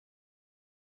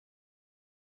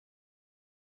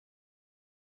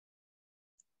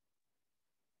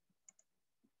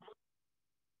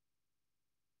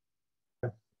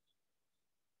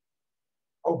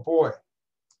Oh boy,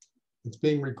 it's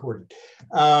being recorded.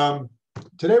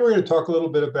 Today we're going to talk a little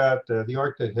bit about the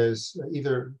art that has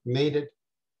either made it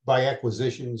by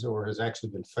acquisitions or has actually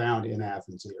been found in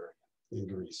Athens area in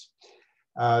Greece.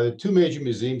 The two major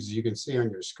museums, as you can see on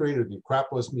your screen, are the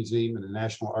Acropolis Museum and the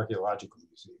National Archeological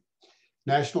Museum.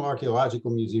 National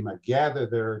Archeological Museum, I gather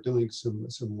they're doing some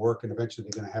work, and eventually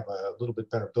they're going to have a little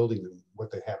bit better building than what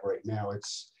they have right now.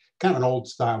 It's kind of an old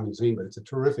style museum, but it's a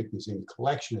terrific museum. The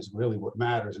collection is really what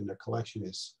matters, and their collection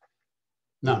is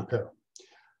non-parallel.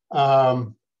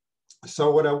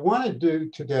 So what I want to do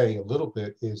today a little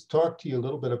bit is talk to you a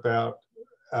little bit about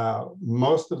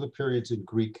most of the periods in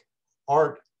Greek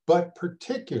art, but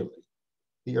particularly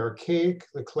the Archaic,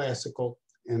 the Classical,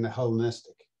 and the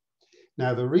Hellenistic.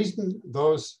 Now, the reason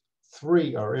those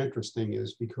three are interesting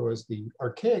is because the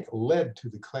Archaic led to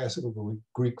the Classical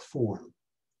Greek form.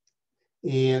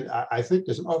 And I think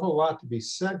there's an awful lot to be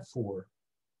said for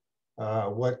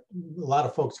what a lot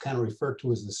of folks kind of refer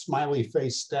to as the smiley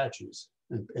face statues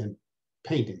and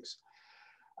paintings.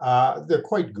 They're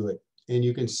quite good. And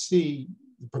you can see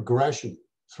the progression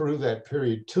through that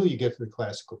period till you get to the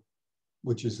Classical,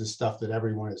 which is the stuff that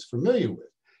everyone is familiar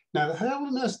with. Now, the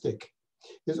Hellenistic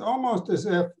is almost as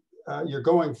if you're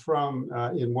going from,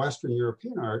 in Western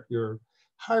European art, your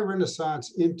high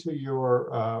Renaissance into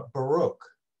your Baroque.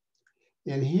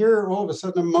 And here, all of a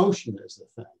sudden, emotion is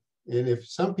the thing. And if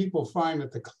some people find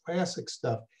that the classic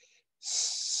stuff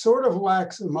sort of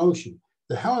lacks emotion,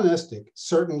 the Hellenistic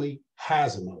certainly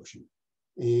has emotion.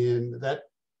 And that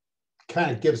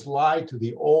kind of gives lie to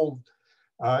the old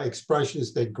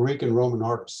expressions that Greek and Roman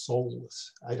art are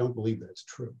soulless. I don't believe that's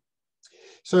true.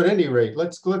 So at any rate,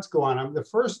 let's go on. The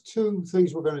first two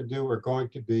things we're going to do are going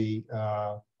to be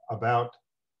about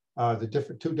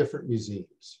the two different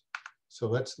museums. So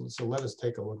let us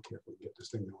take a look here if we get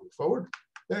this thing going forward.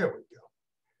 There we go.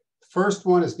 The first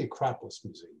one is the Acropolis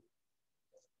Museum.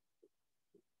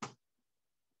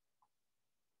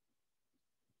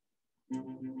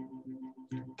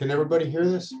 Can everybody hear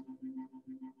this?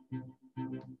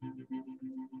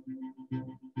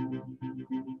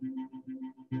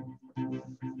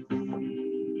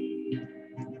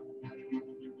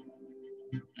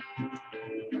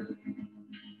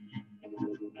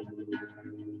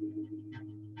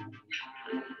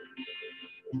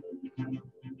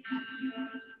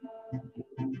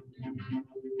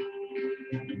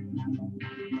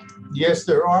 Yes,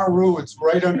 there are ruins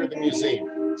right under the museum.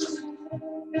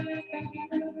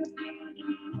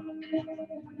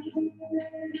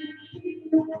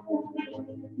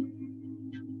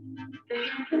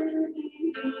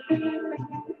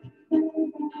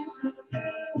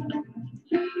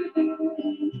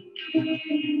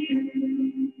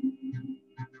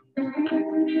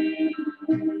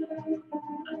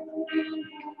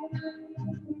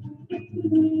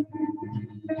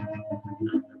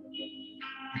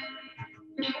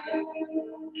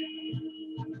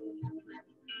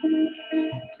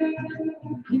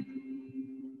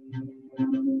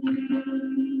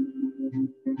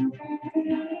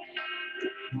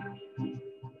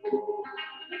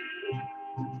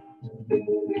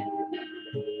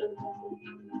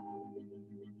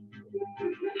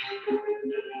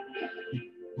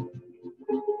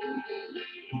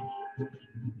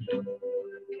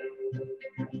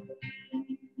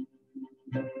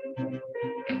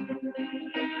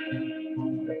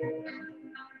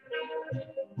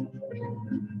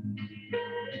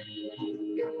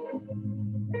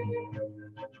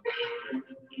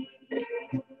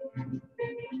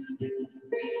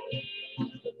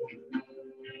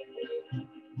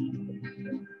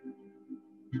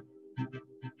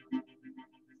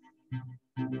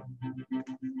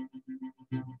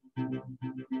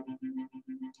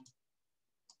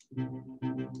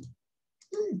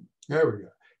 There we go.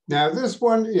 Now, this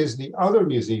one is the other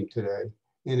museum today,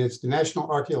 and it's the National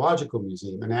Archeological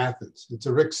Museum in Athens. It's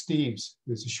a Rick Steves.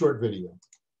 It's a short video.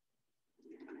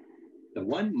 The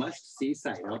one must-see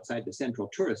site outside the central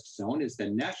tourist zone is the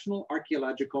National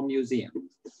Archeological Museum.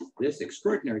 This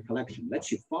extraordinary collection lets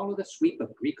you follow the sweep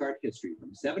of Greek art history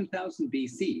from 7000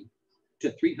 BC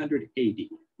to 300 AD.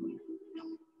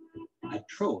 A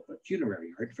trove of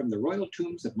funerary art from the royal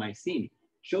tombs of Mycenae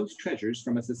shows treasures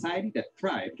from a society that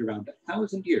thrived around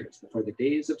 1,000 years before the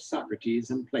days of Socrates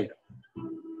and Plato.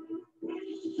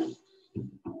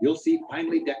 You'll see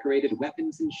finely decorated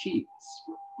weapons and sheaths,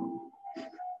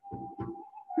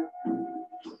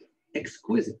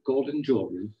 exquisite golden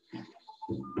jewelry,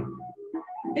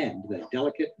 and the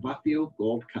delicate Bafio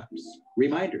gold cups,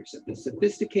 reminders of the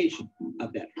sophistication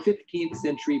of that 15th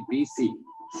century BC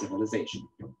civilization.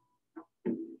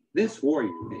 This warrior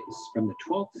vase from the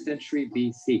 12th century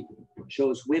BC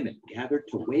shows women gathered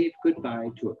to wave goodbye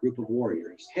to a group of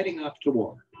warriors heading off to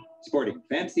war, sporting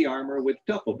fancy armor with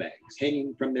duffel bags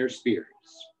hanging from their spears.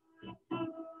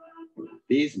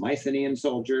 These Mycenaean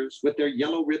soldiers with their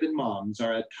yellow ribbon moms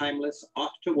are a timeless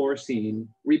off-to-war scene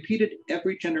repeated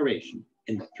every generation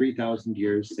in the 3,000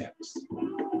 years since.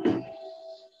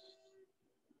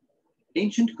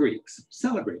 Ancient Greeks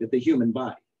celebrated the human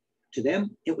body. To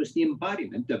them, it was the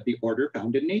embodiment of the order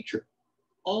found in nature.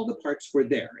 All the parts were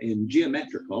there in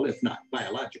geometrical, if not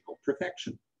biological,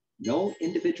 perfection. No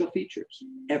individual features.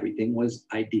 Everything was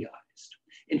idealized.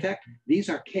 In fact, these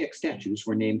archaic statues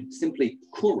were named simply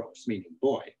kouros, meaning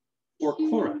boy, or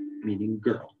kora, meaning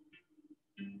girl.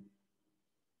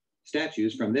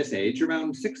 Statues from this age,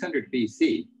 around 600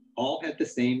 BC, all had the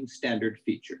same standard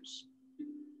features.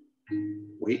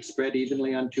 Weight spread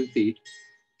evenly on 2 feet,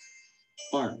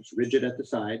 arms rigid at the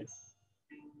side,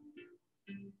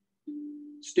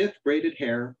 stiff braided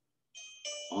hair,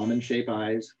 almond-shaped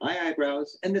eyes, high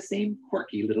eyebrows, and the same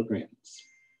quirky little grins.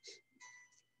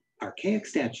 Archaic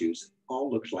statues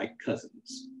all looked like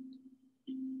cousins.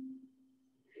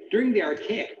 During the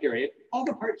Archaic period, all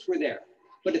the parts were there,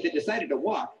 but if it decided to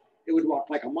walk, it would walk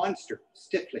like a monster,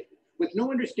 stiffly, with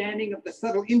no understanding of the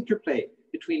subtle interplay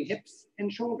between hips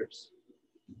and shoulders.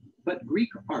 But Greek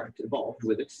art evolved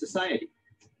with its society.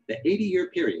 The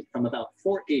 80-year period from about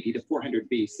 480 to 400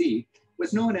 BC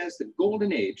was known as the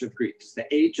Golden Age of Greece, the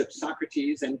age of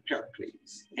Socrates and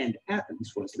Pericles, and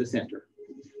Athens was the center.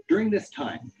 During this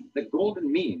time, the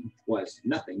golden mean was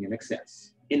nothing in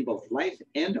excess. In both life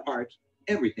and art,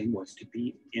 everything was to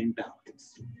be in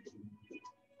balance.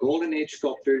 Golden Age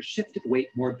sculptors shifted weight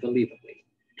more believably,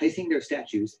 placing their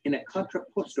statues in a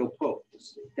contrapposto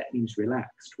pose. That means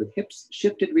relaxed, with hips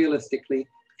shifted realistically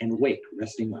and weight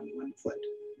resting on one foot.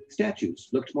 Statues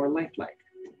looked more lifelike.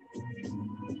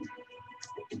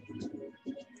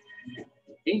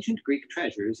 Ancient Greek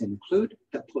treasures include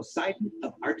the Poseidon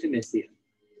of Artemisia.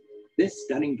 This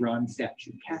stunning bronze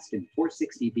statue, cast in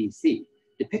 460 BC,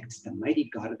 depicts the mighty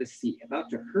god of the sea about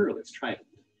to hurl his trident.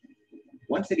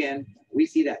 Once again, we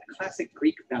see that classic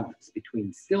Greek balance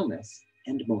between stillness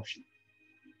and motion.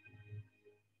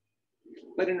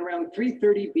 But in around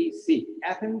 330 BC,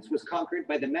 Athens was conquered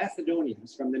by the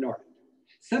Macedonians from the north.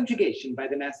 Subjugation by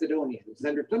the Macedonians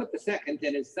under Philip II and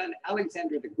his son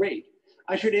Alexander the Great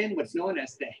ushered in what's known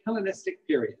as the Hellenistic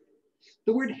period.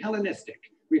 The word Hellenistic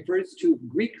refers to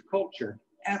Greek culture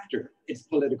after its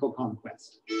political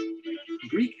conquest.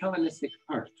 Greek Hellenistic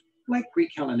art, like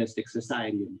Greek Hellenistic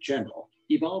society in general,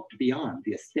 evolved beyond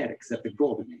the aesthetics of the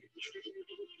Golden Age.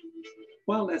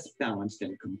 While less balanced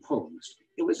and composed,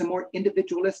 it was a more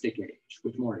individualistic age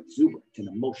with more exuberant and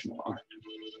emotional art.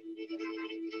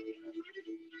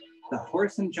 The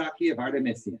horse and jockey of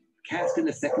Artemisian, cast in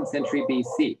the 2nd century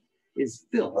BC, is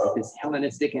filled with this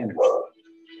Hellenistic energy.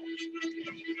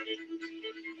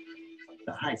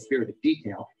 The high spirit of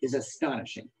detail is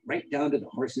astonishing, right down to the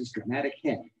horse's dramatic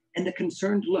head and the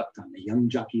concerned look on the young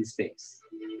jockey's face.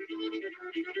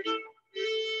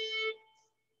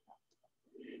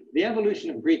 The evolution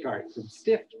of Greek art from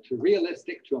stiff to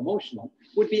realistic to emotional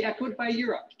would be echoed by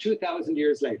Europe 2,000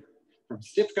 years later, from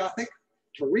stiff Gothic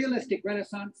to realistic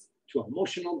Renaissance to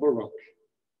emotional Baroque.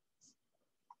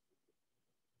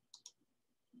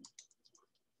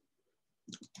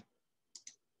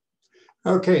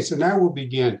 Okay, so now we'll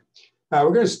begin.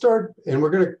 We're going to start, and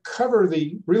we're going to cover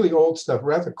the really old stuff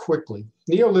rather quickly.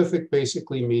 Neolithic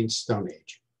basically means Stone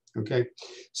Age, okay?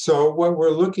 So what we're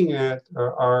looking at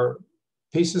are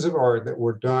pieces of art that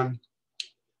were done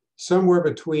somewhere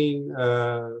between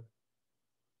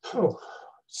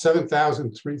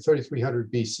 7,000 to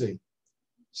 3,300 BC.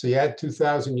 So you add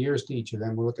 2,000 years to each of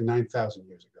them, we're looking 9,000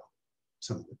 years ago,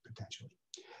 some of it potentially.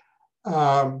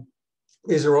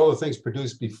 These are all the things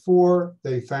produced before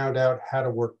they found out how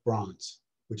to work bronze,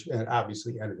 which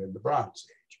obviously entered in the Bronze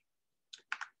Age.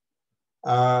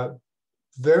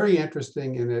 Very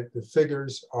interesting in that the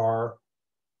figures are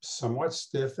somewhat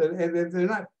stiff, and they're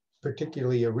not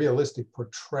particularly a realistic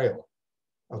portrayal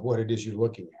of what it is you're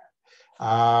looking at.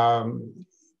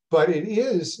 But it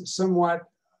is somewhat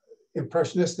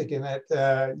impressionistic in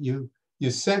that you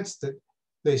sense that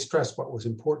they stress what was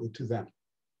important to them.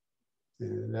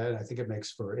 And that, I think it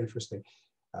makes for interesting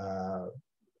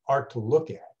art to look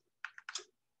at.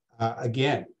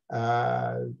 Again,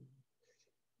 the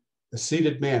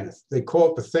seated man, they call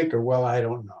it the thinker. Well, I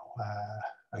don't know.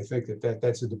 I think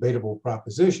that's a debatable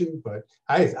proposition, but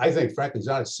I think, frankly, he's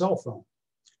on his cell phone.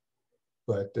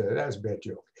 But that was a bad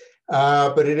joke.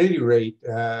 But at any rate,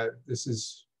 this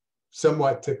is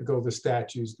somewhat typical of the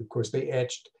statues. Of course, they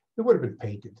etched. It would have been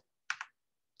painted.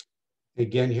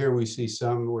 Again, here we see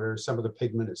some where some of the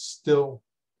pigment is still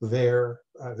there.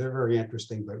 They're very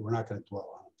interesting, but we're not going to dwell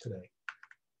on them today.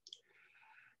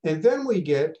 And then we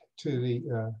get to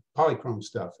the polychrome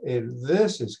stuff, and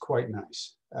this is quite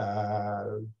nice.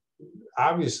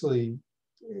 Obviously,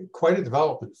 quite a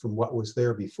development from what was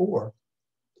there before,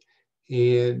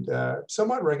 and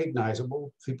somewhat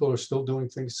recognizable. People are still doing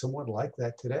things somewhat like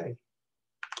that today.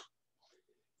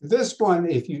 This one,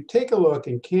 if you take a look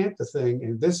and cant the thing,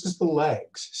 and this is the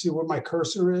legs. See where my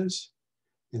cursor is?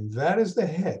 And that is the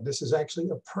head. This is actually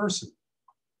a person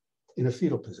in a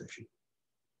fetal position.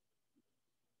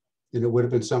 And it would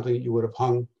have been something that you would have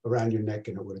hung around your neck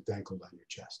and it would have dangled on your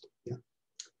chest. Yeah,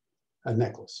 a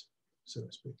necklace, so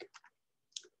to speak.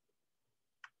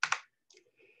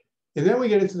 And then we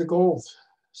get into the gold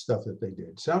stuff that they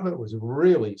did. Some of it was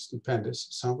really stupendous.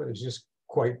 Some of it is just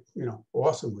quite,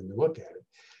 awesome when you look at it.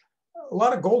 A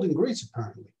lot of gold in Greece,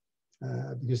 apparently,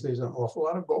 because there's an awful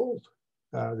lot of gold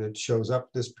that shows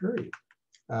up this period.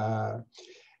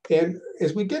 And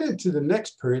as we get into the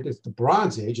next period, it's the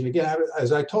Bronze Age. And again,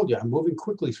 as I told you, I'm moving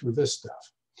quickly through this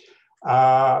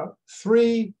stuff.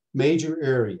 Three major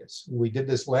areas. We did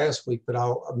this last week, but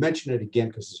I'll mention it again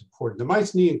because it's important. The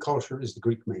Mycenaean culture is the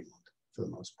Greek mainland for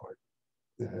the most part.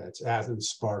 That's Athens,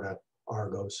 Sparta,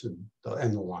 Argos,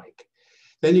 and the like.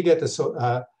 Then you get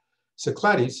the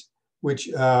Cyclades, which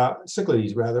is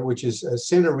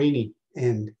Santorini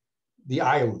and the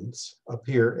islands up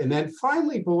here. And then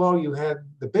finally below you had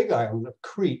the big island of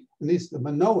Crete, and this is the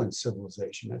Minoan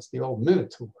civilization. That's the old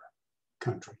Minotaur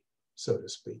country, so to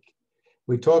speak.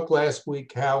 We talked last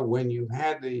week how when you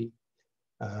had the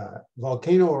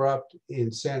volcano erupt in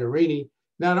Santorini,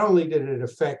 not only did it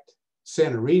affect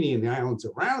Santorini and the islands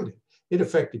around it, it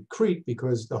affected Crete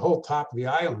because the whole top of the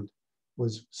island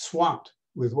was swamped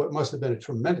with what must have been a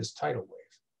tremendous tidal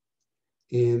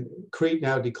wave. And Crete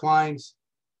now declines.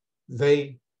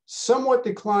 They somewhat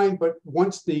decline, but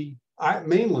once the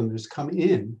mainlanders come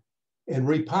in and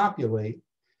repopulate,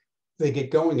 they get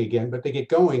going again, but they get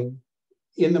going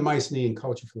in the Mycenaean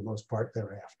culture for the most part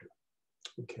thereafter.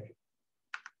 Okay.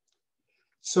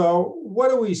 So what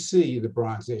do we see in the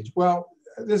Bronze Age? Well,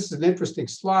 this is an interesting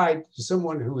slide to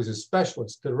someone who is a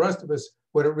specialist. To the rest of us,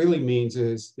 what it really means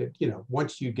is that,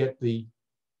 once you get the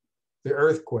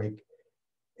earthquake,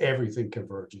 everything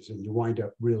converges and you wind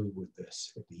up really with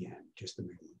this at the end, just the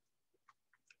mainland.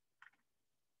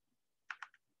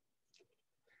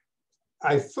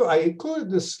 I included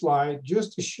this slide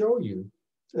just to show you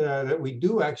that we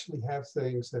do actually have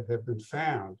things that have been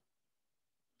found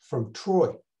from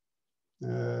Troy,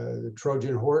 the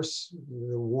Trojan horse,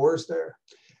 the wars there.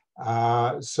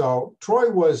 So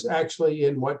Troy was actually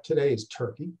in what today is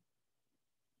Turkey,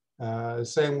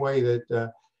 same way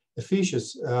that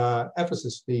Ephesus,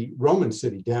 the Roman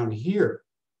city down here,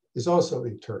 is also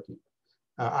in Turkey.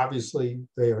 Obviously,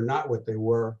 they are not what they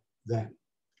were then.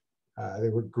 They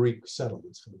were Greek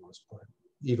settlements for the most part.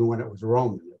 Even when it was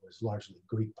Roman, it was largely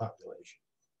Greek population.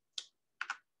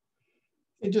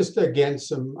 And just, again,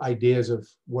 some ideas of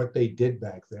what they did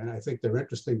back then. I think they're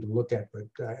interesting to look at, but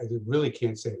I really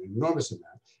can't say an enormous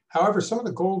amount. However, some of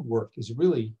the gold work is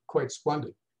really quite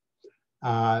splendid.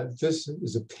 This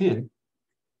is a pin.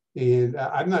 And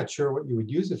I'm not sure what you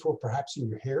would use it for, perhaps in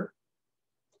your hair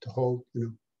to hold,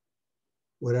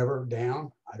 whatever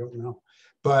down. I don't know.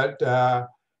 But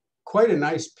quite a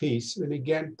nice piece. And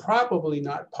again, probably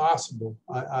not possible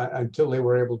until they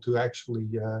were able to actually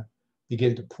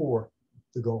begin to pour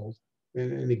the gold.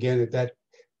 And again,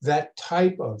 that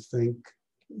type of thing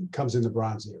comes in the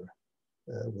Bronze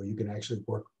era, where you can actually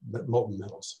work molten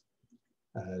metals.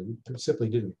 It simply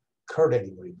didn't occur to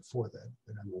anybody before that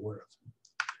I'm aware of.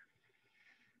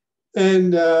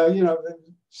 And,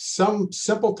 some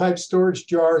simple type storage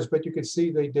jars, but you can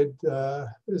see they did,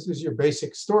 this is your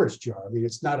basic storage jar. I mean,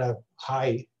 it's not a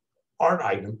high art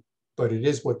item, but it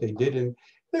is what they did. And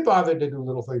they bothered to do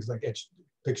little things like etch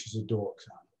pictures of dogs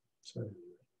on it. So,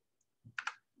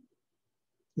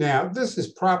 now, this is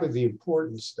probably the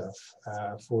important stuff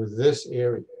for this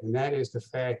area. And that is the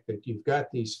fact that you've got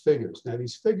these figures. Now,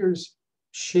 these figures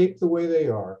shape the way they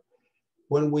are.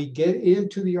 When we get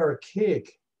into the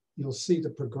Archaic, you'll see the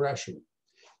progression.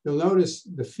 You'll notice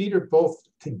the feet are both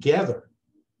together.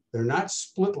 They're not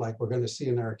split like we're going to see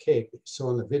in the Archaic that you saw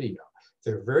in the video.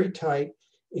 They're very tight,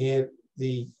 and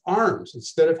the arms,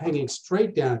 instead of hanging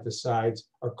straight down at the sides,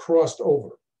 are crossed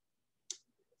over.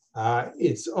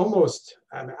 It's almost,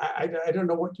 I don't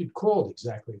know what you'd call it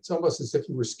exactly. It's almost as if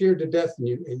you were scared to death and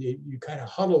you kind of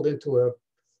huddled into a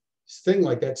thing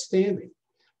like that standing.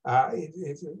 I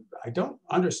don't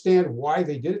understand why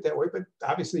they did it that way, but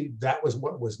obviously that was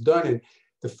what was done. And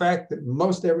the fact that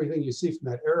most everything you see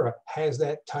from that era has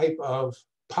that type of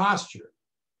posture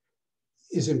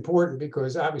is important,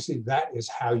 because obviously that is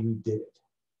how you did it.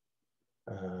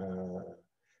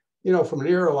 You know, from an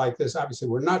era like this, obviously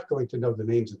we're not going to know the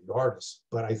names of the artists,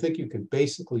 but I think you can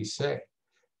basically say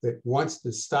that once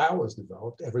the style was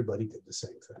developed, everybody did the same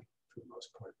thing for the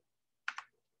most part.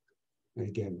 And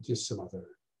again, just some other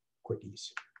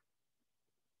quickies.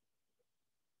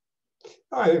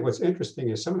 I think what's interesting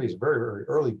is some of these very, very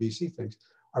early BC things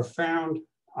are found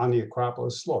on the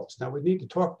Acropolis slopes. Now we need to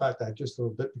talk about that just a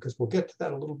little bit, because we'll get to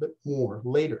that a little bit more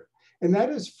later. And that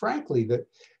is, frankly, that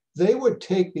they would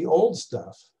take the old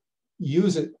stuff,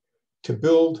 use it to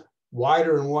build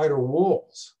wider and wider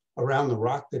walls around the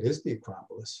rock that is the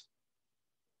Acropolis.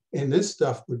 And this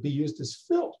stuff would be used as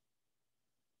fill.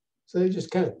 So they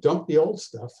just kind of dumped the old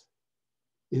stuff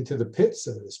into the pit,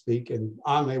 so to speak, and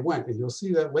on they went. And you'll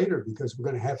see that later, because we're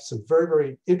going to have some very,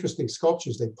 very interesting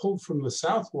sculptures they pulled from the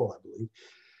south wall, I believe,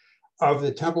 of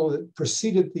the temple that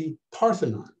preceded the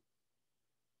Parthenon.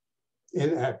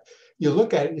 And you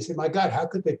look at it and you say, my God, how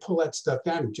could they pull that stuff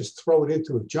down and just throw it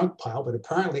into a junk pile? But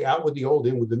apparently out with the old,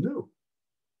 in with the new.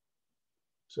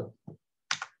 So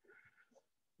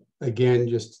again,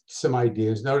 just some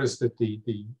ideas. Notice that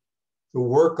the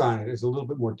work on it is a little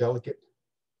bit more delicate,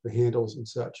 the handles and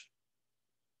such.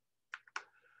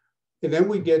 And then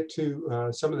we get to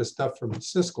some of the stuff from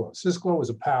Sisklo. Sisklo was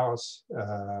a palace,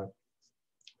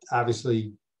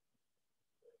 obviously,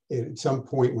 at some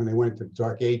point when they went to the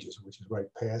Dark Ages, which is right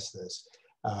past this,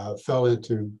 fell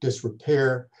into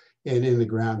disrepair, and in the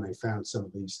ground they found some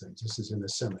of these things. This is in the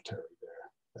cemetery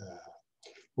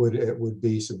there. It would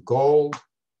be some gold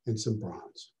and some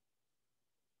bronze.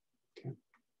 Okay.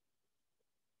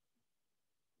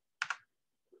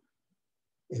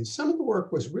 And some of the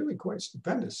work was really quite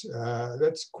stupendous.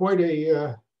 That's quite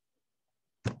a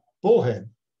bullhead.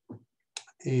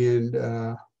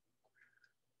 And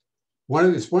one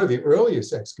of the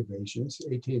earliest excavations,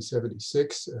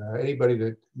 1876. Anybody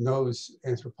that knows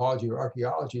anthropology or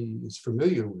archaeology is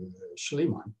familiar with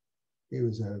Schliemann. He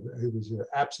was an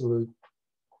absolute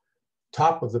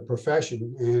top of the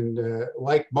profession, and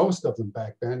like most of them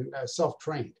back then,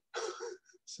 self-trained.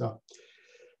 So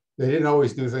they didn't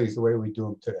always do things the way we do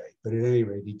them today. But at any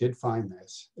rate, he did find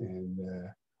this, and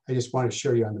I just want to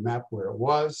show you on the map where it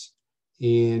was.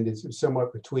 And it's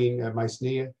somewhat between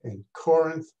Mycenae and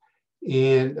Corinth.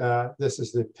 And this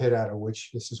is the pit out of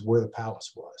which, this is where the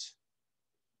palace was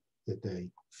that they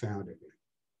found it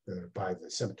by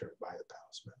the cemetery, by the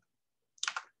palace.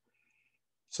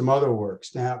 Some other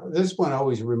works. Now, this one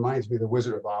always reminds me of the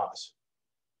Wizard of Oz.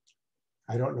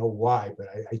 I don't know why, but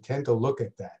I tend to look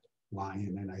at that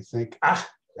lion and I think,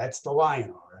 that's the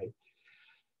lion, all right.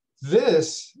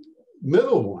 This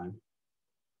middle one,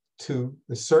 to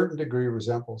a certain degree,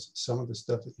 resembles some of the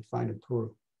stuff that you find in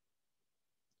Peru.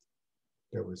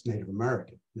 That was Native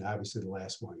American. And obviously, the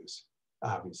last one is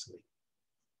obviously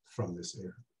from this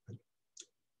era.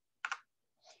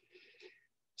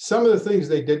 Some of the things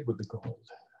they did with the gold,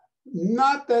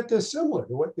 not that dissimilar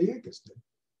to what the Incas did.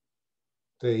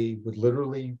 They would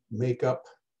literally make up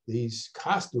these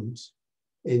costumes,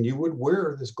 and you would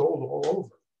wear this gold all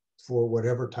over for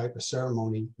whatever type of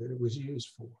ceremony that it was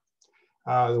used for.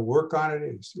 The work on it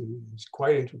is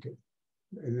quite intricate,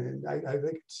 and I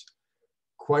think it's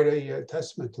quite a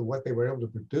testament to what they were able to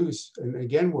produce. And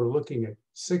again, we're looking at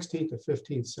 16th to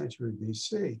 15th century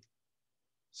BC.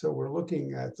 So we're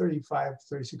looking at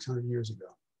 3,600 years ago.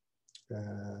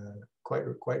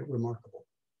 Quite remarkable.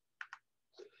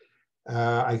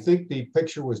 I think the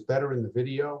picture was better in the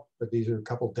video, but these are a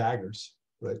couple daggers.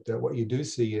 But what you do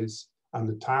see is on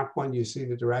the top one, you see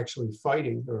that they're actually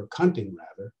fighting, or hunting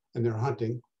rather, and they're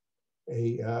hunting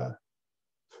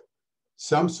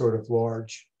some sort of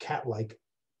large cat-like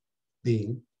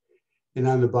being. And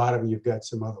on the bottom, you've got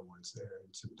some other ones there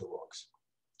and some dogs.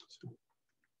 So,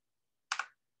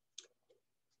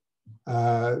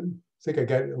 I think I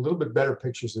got a little bit better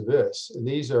pictures of this. And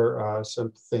these are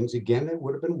some things, again, that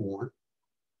would have been worn,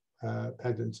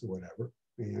 pendants or whatever.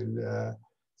 And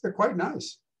they're quite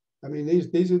nice. I mean,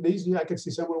 these I can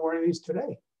see someone wearing these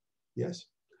today. Yes.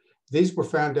 These were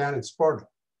found down in Sparta,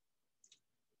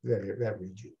 that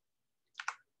region.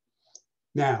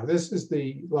 Now, this is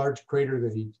the large crater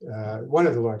that one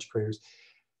of the large craters.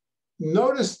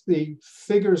 Notice the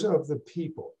figures of the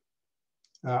people.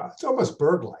 It's almost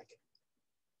bird-like.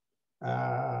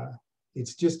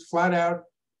 It's just flat out,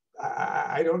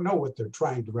 I don't know what they're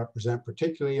trying to represent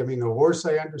particularly. I mean, the horse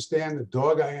I understand, the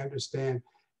dog I understand,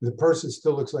 the person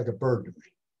still looks like a bird to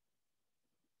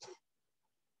me.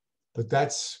 But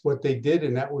that's what they did,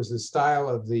 and that was the style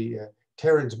of the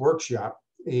Terran's workshop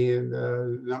And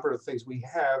a number of things we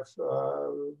have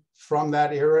from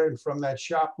that era and from that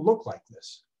shop look like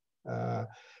this.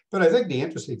 But I think the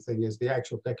interesting thing is the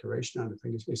actual decoration on the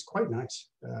thing is quite nice.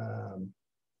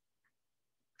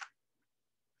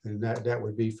 And that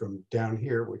would be from down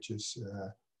here, which is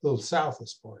a little south of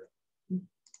Sparta.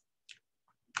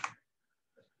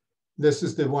 This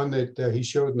is the one that he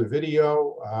showed in the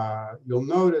video. You'll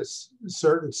notice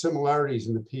certain similarities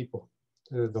in the people.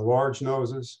 The large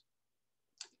noses,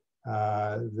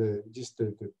 the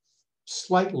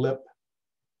slight lip.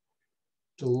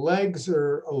 The legs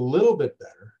are a little bit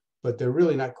better, but they're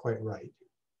really not quite right.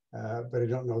 But I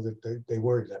don't know that they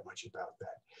worried that much about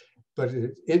that. But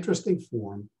it's interesting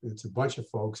form. It's a bunch of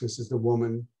folks. This is the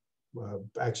woman.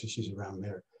 Actually, she's around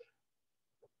there.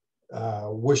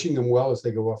 Wishing them well as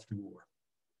they go off to war.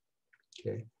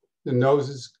 Okay. The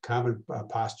noses, common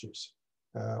postures,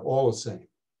 all the same.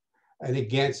 And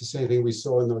again, it's the same thing we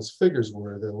saw in those figures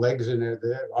where the legs in there,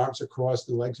 the arms are crossed,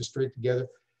 the legs are straight together.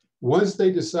 Once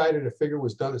they decided a figure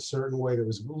was done a certain way, there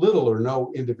was little or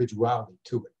no individuality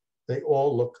to it. They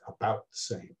all look about the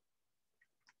same,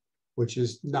 which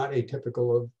is not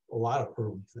atypical of a lot of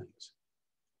early things.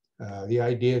 The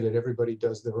idea that everybody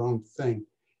does their own thing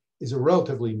is a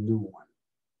relatively new one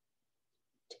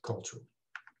to culture.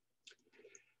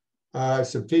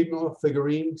 Some female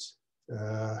figurines.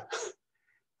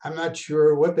 I'm not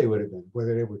sure what they would have been,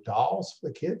 whether they were dolls for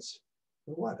the kids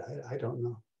or what, I don't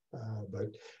know.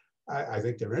 But I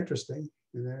think they're interesting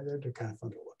and they're kind of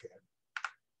fun to look at.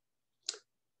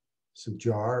 Some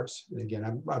jars. And again,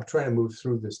 I'm trying to move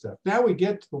through this stuff. Now we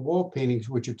get to the wall paintings,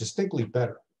 which are distinctly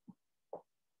better.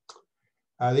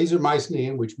 These are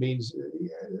Mycenaean, which means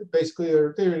basically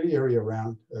they're in the area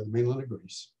around the mainland of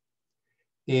Greece.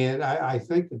 And I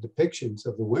think the depictions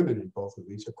of the women in both of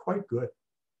these are quite good,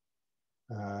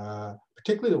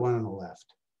 particularly the one on the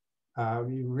left.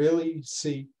 You really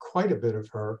see quite a bit of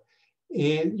her,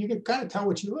 and you can kind of tell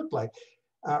what she looked like.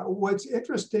 What's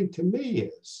interesting to me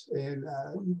is, and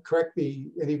correct me,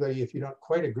 anybody, if you don't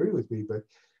quite agree with me, but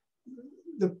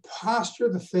the posture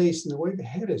of the face and the way the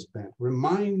head is bent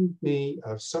remind me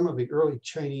of some of the early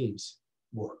Chinese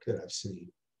work that I've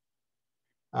seen.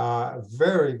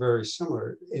 Very, very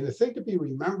similar. And the thing to be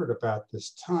remembered about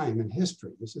this time in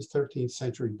history, this is 13th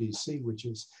century BC, which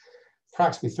is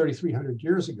approximately 3,300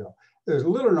 years ago. There's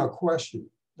little or no question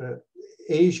that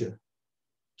Asia,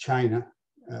 China,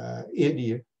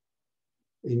 India,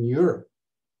 in Europe,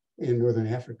 in Northern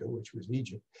Africa, which was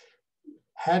Egypt,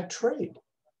 had trade.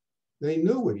 They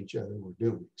knew what each other were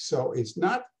doing. So it's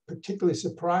not particularly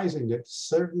surprising that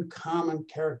certain common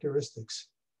characteristics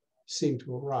seem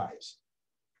to arise.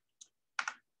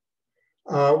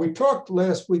 We talked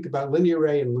last week about linear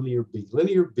A and linear B.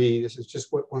 Linear B, this is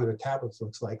just what one of the tablets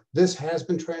looks like. This has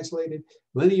been translated.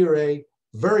 Linear A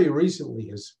very recently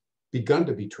has begun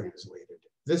to be translated.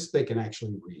 This they can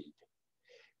actually read.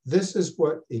 This is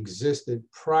what existed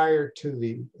prior to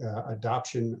the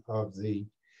adoption of the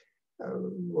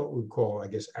what we call, I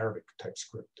guess, Arabic type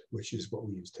script, which is what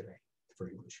we use today for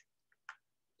English.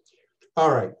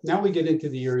 All right, now we get into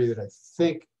the area that I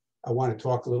think I want to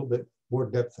talk a little bit more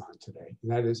depth on today.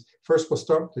 And that is, first we'll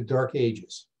start with the Dark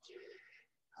Ages.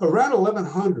 Around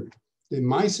 1100, the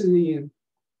Mycenaean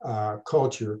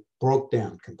culture broke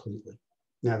down completely.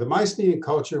 Now, the Mycenaean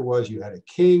culture was you had a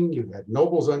king, you had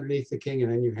nobles underneath the king,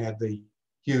 and then you had the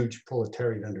huge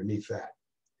proletariat underneath that.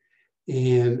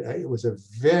 And it was a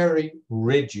very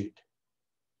rigid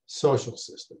social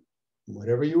system.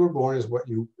 Whatever you were born is what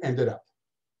you ended up.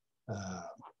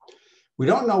 We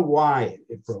don't know why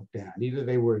it broke down. Either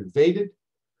they were invaded,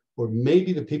 or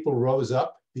maybe the people rose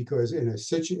up, because in a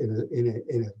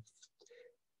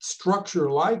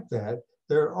structure like that,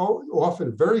 there are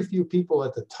often very few people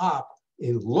at the top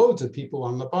and loads of people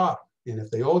on the bottom. And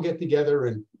if they all get together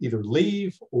and either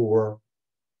leave or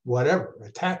whatever,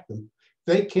 attack them,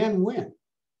 they can win,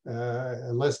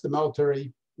 unless the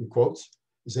military, in quotes,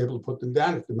 is able to put them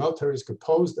down. If the military is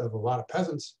composed of a lot of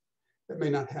peasants, that may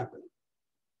not happen.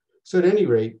 So at any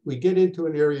rate, we get into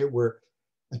an area where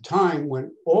a time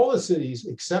when all the cities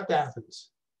except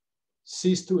Athens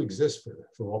ceased to exist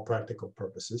for all practical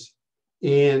purposes.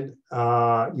 And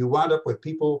you wound up with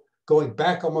people going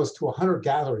back almost to a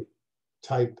hunter-gathering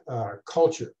type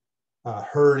culture,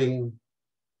 herding,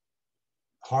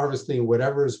 harvesting,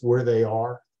 whatever is where they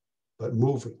are, but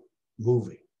moving.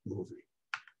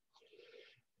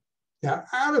 Now,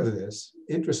 out of this,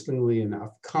 interestingly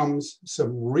enough, comes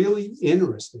some really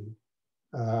interesting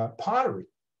pottery,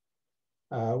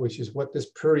 which is what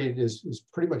this period is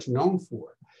pretty much known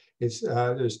for. It's,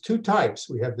 there's two types.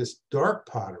 We have this dark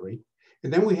pottery,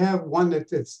 And then we have one that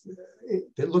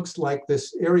looks like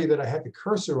this area that I had the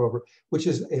cursor over, which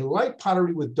is a light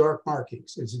pottery with dark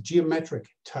markings. It's a geometric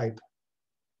type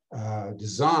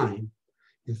design.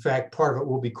 In fact, part of it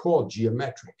will be called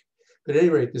geometric. But at any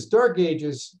rate, this Dark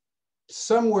Ages,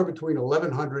 somewhere between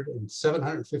 1100 and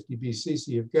 750 BC.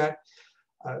 So you've got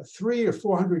 300 or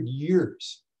 400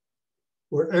 years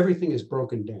where everything is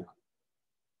broken down.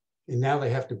 And now they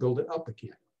have to build it up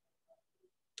again.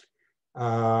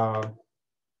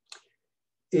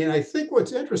 And I think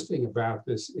what's interesting about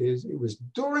this is it was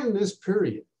during this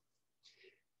period,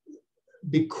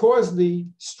 because the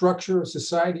structure of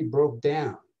society broke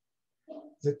down,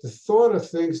 that the thought of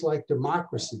things like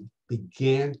democracy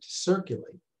began to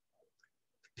circulate.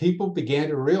 People began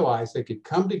to realize they could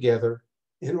come together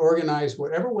and organize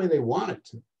whatever way they wanted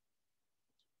to.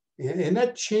 And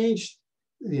that changed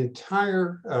the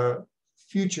entire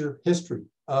future history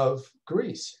of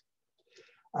Greece.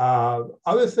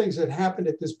 Other things that happened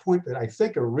at this point that I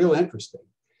think are real interesting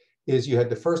is you had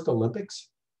the first Olympics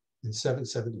in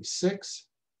 776,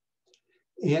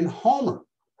 and Homer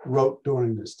wrote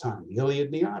during this time, the Iliad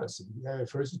and the Odyssey,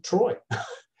 first Troy.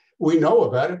 We know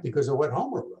about it because of what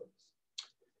Homer wrote.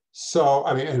 So,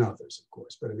 I mean, and others, of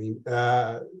course, but I mean,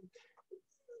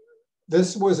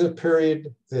 this was a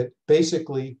period that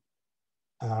basically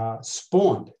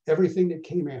spawned everything that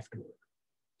came afterward.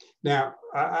 Now,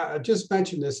 I just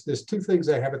mentioned this. There's two things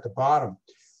I have at the bottom.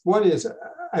 One is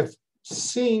I've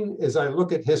seen, as I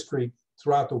look at history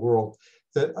throughout the world,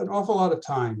 that an awful lot of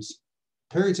times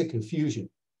periods of confusion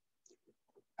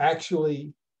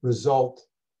actually result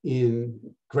in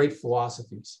great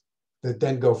philosophies that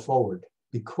then go forward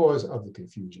because of the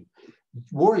confusion. The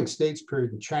Warring States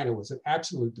period in China was an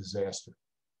absolute disaster.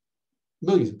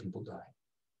 Millions of people died.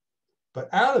 But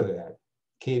out of that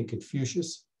came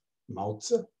Confucius, Mao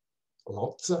Tse,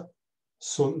 Lao Tse,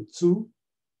 Sun Tzu,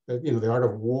 the art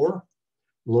of war,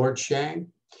 Lord Shang.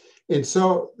 And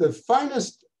so the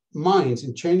finest minds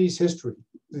in Chinese history,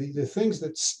 the things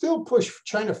that still push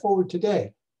China forward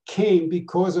today, came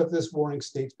because of this Warring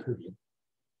States period.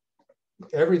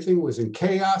 Everything was in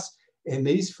chaos, and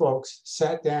these folks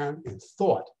sat down and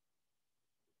thought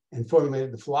and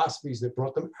formulated the philosophies that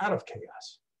brought them out of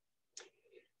chaos.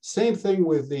 Same thing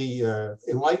with the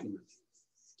Enlightenment.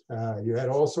 You had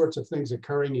all sorts of things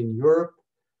occurring in Europe.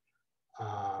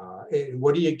 And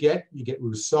what do you get? You get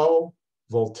Rousseau,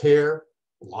 Voltaire,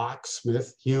 Locke,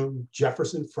 Smith, Hume,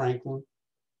 Jefferson, Franklin,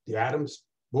 the Adams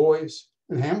boys,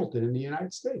 and Hamilton in the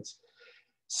United States.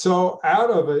 So out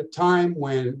of a time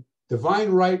when divine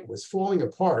right was falling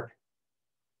apart,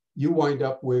 you wind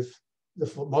up with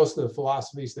most of the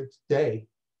philosophies that today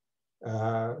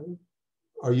are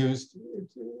used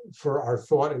for our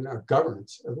thought and our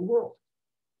governance of the world.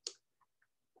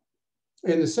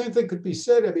 And the same thing could be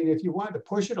said, I mean, if you wanted to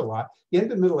push it a lot, the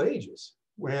end of the Middle Ages,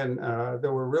 when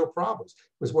there were real problems,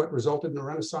 was what resulted in the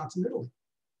Renaissance in Italy.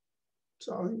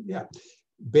 So yeah,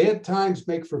 bad times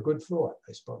make for good thought,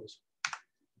 I suppose.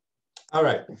 All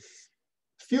right, a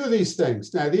few of these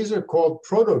things. Now, these are called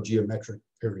proto-geometric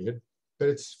period, but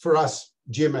it's, for us,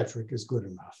 geometric is good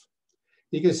enough.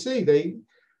 You can see it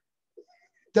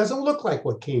doesn't look like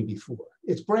what came before.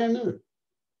 It's brand new.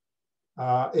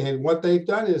 And what they've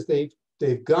done is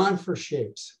they've gone for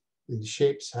shapes, and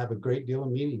shapes have a great deal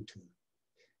of meaning to them.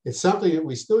 It's something that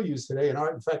we still use today in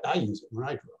art. In fact, I use it when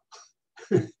I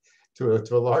draw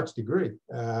to a large degree.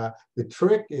 The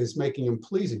trick is making them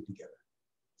pleasing together,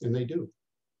 and they do.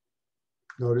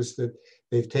 Notice that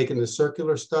they've taken the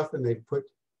circular stuff and they've put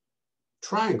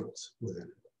triangles within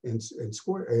it and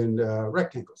square and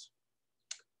rectangles.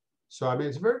 So I mean,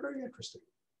 it's very, very interesting.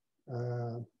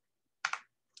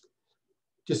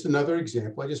 Just another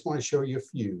example. I just want to show you a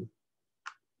few.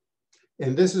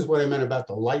 And this is what I meant about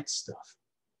the light stuff,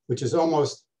 which is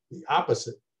almost the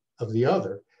opposite of the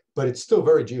other, but it's still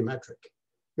very geometric.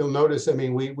 You'll notice, I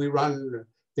mean, we run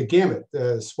the gamut,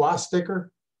 the swastika,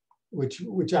 which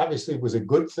obviously was a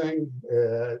good thing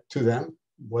to them.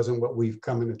 It wasn't what we've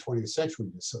come in the 20th century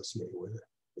to associate with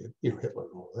it, Hitler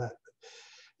and all of that.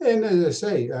 And as I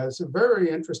say, some very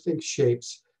interesting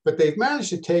shapes, but they've managed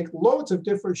to take loads of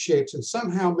different shapes and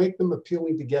somehow make them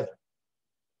appealing together.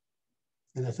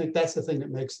 And I think that's the thing that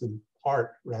makes them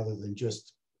art rather than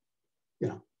just,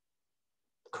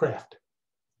 craft.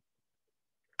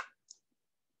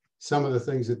 Some of the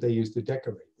things that they use to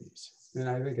decorate these. And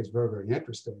I think it's very, very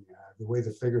interesting. The way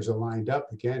the figures are lined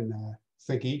up, again,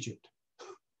 think Egypt,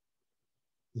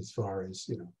 as far as,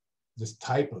 this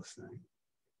type of thing.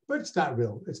 But it's not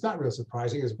real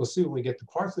surprising, as we'll see when we get to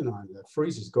Parthenon. The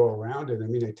friezes go around, and I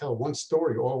mean, they tell one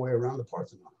story all the way around the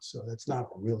Parthenon. So that's not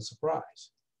a real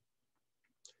surprise.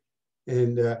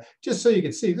 And just so you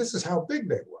can see, this is how big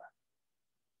they were.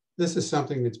 This is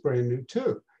something that's brand new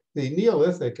too. The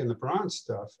Neolithic and the Bronze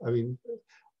stuff, I mean,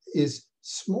 is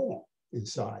small in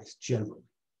size generally.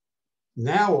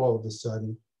 Now, all of a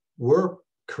sudden, we're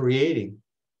creating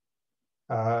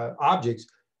objects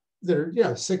that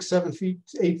are, 6, 7 feet,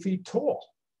 8 feet tall.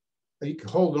 You can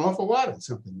hold an awful lot in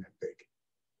something that big.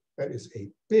 That is a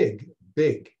big,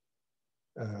 big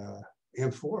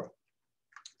amphora.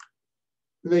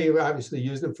 They obviously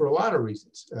use them for a lot of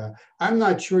reasons. I'm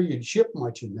not sure you'd ship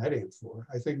much in that amphora.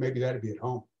 I think maybe that'd be at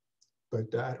home,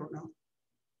 but I don't know.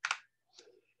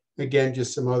 Again,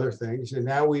 just some other things. And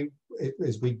now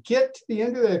as we get to the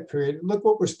end of that period, look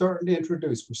what we're starting to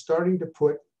introduce. We're starting to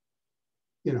put,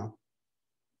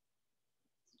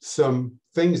 some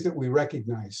things that we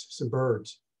recognize, some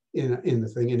birds in the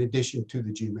thing, in addition to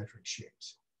the geometric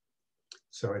shapes.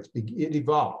 So it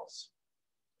evolves.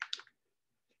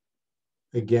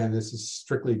 Again, this is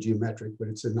strictly geometric, but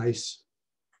it's a nice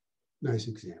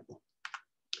example.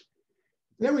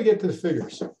 And then we get to the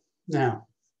figures. Now,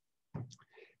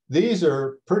 these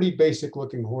are pretty basic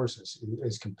looking horses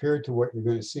as compared to what you're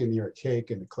going to see in the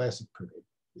Archaic and the Classic period,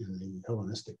 in the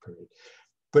Hellenistic period.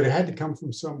 But it had to come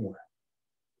from somewhere.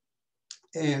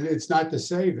 And it's not to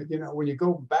say that, when you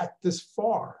go back this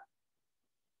far,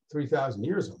 3,000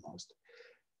 years almost,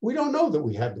 we don't know that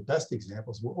we have the best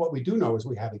examples. What we do know is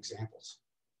we have examples.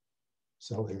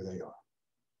 So here they are.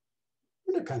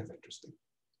 And they're kind of interesting.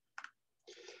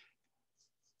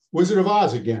 Wizard of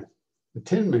Oz again, the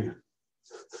Tin Man,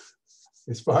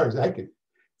 as far as I can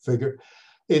figure.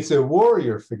 It's a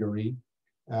warrior figurine.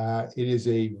 It is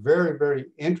a very, very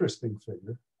interesting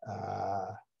figure.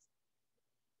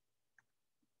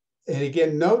 And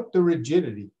again, note the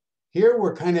rigidity. Here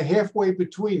we're kind of halfway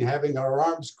between having our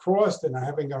arms crossed and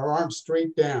having our arms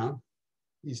straight down.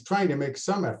 He's trying to make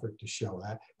some effort to show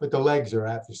that, but the legs are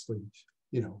obviously,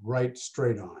 right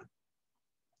straight on.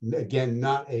 Again,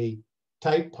 not a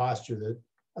tight posture that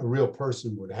a real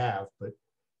person would have, but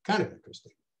kind of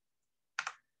interesting.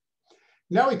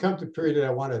 Now we come to the period that I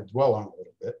want to dwell on a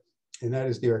little bit, and that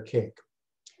is the Archaic.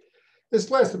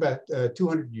 This lasts about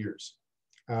 200 years.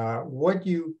 What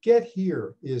you get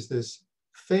here is this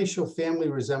facial family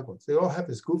resemblance. They all have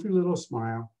this goofy little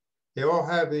smile. They all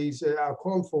have these, I'll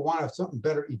call them for want of something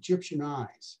better, Egyptian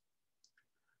eyes.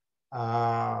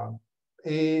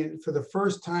 And for the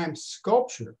first time,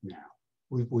 sculpture now.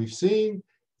 We've seen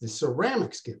the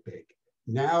ceramics get big.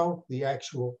 Now the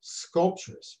actual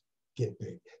sculptures get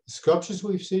big. The sculptures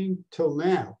we've seen till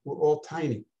now were all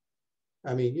tiny.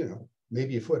 I mean,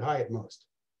 maybe a foot high at most.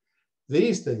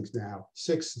 These things now,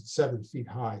 6 and 7 feet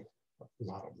high, a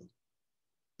lot of them,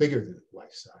 bigger than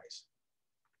life size.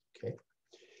 Okay.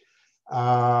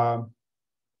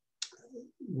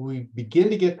 We begin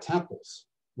to get temples.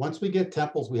 Once we get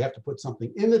temples, we have to put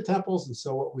something in the temples. And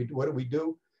so what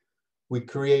do? We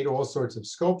create all sorts of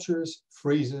sculptures,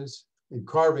 friezes, and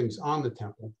carvings on the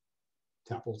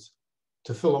temples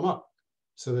to fill them up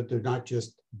so that they're not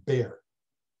just bare.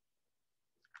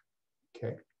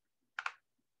 Okay.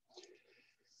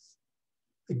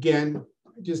 Again,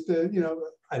 just an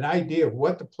idea of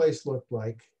what the place looked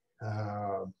like.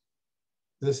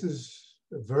 This is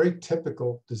a very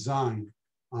typical design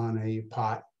on a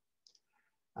pot.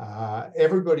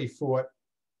 Everybody fought.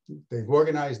 They've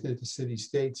organized into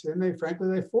city-states, and they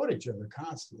fought each other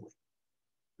constantly.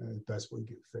 Best we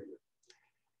can figure.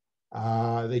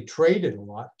 They traded a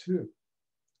lot too.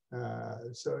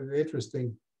 So an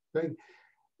interesting thing.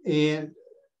 And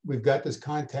we've got this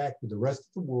contact with the rest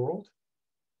of the world.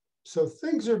 So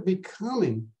things are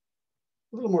becoming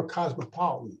a little more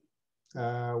cosmopolitan.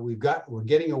 We're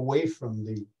getting away from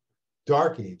the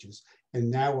Dark Ages, and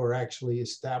now we're actually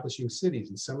establishing cities.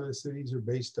 And some of the cities are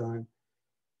based on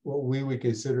what we would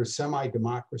consider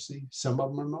semi-democracy. Some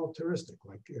of them are militaristic,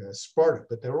 like Sparta,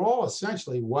 but they're all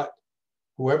essentially what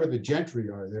whoever the gentry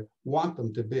are there want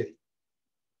them to be.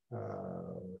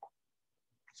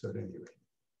 So at any rate.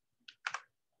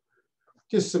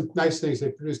 Just some nice things they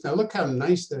produce. Now look how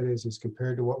nice that is as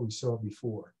compared to what we saw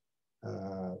before.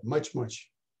 Much,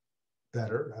 much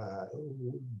better,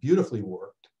 beautifully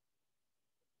worked.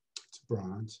 It's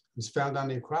bronze. It was found on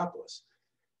the Acropolis,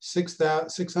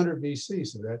 600 BC,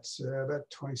 so that's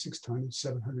about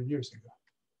 700 years ago.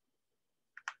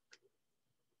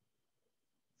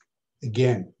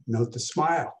 Again, note the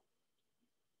smile.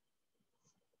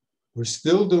 We're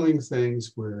still doing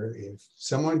things where if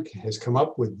someone has come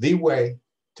up with the way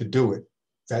to do it,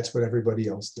 that's what everybody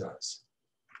else does.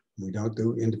 We don't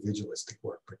do individualistic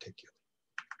work particularly.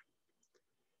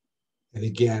 And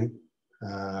again,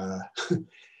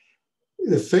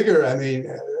 the figure, I mean,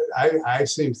 I've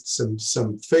seen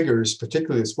some figures,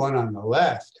 particularly this one on the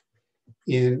left,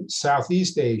 in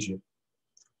Southeast Asia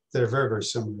that are very, very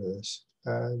similar to this.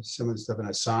 Some of the stuff in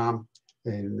Assam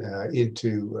and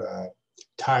into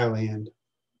Thailand,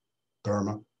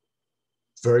 Burma,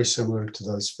 very similar to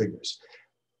those figures.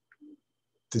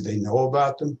 Did they know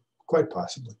about them? Quite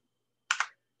possibly.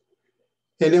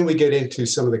 And then we get into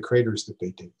some of the craters that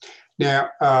they did. Now,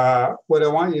 what I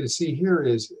want you to see here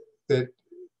is that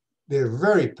they're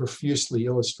very profusely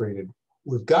illustrated.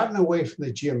 We've gotten away from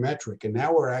the geometric, and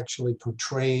now we're actually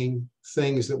portraying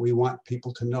things that we want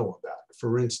people to know about.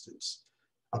 For instance,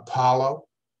 Apollo,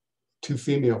 two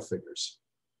female figures,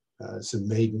 some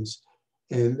maidens,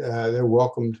 and they're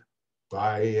welcomed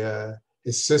by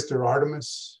his sister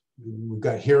Artemis. We've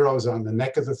got heroes on the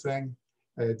neck of the thing.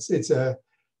 It's a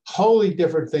wholly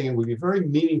different thing and would be very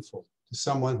meaningful to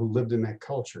someone who lived in that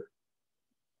culture.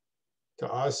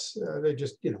 To us, they're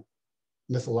just,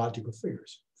 mythological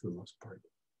figures for the most part.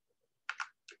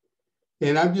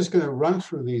 And I'm just going to run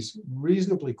through these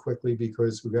reasonably quickly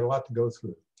because we've got a lot to go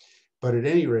through. But at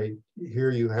any rate,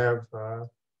 here you have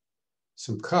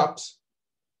some cups.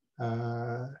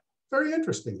 Very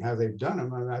interesting how they've done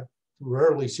them. I've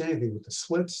rarely seen anything with the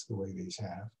slits the way these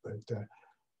have, but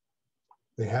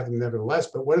they have them nevertheless.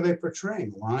 But what are they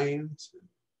portraying? Lions,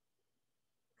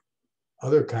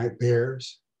 other kind of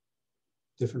bears,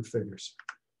 different figures.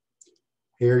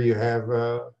 Here you have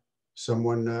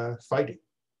someone fighting.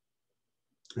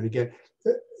 And again,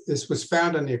 this was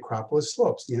found on the Acropolis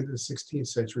slopes, the end of the 16th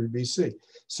century BC.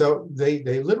 So they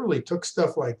literally took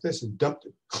stuff like this and dumped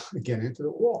it again into the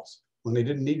walls when they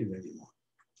didn't need it anymore.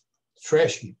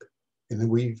 Trash heap. And then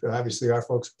we, obviously our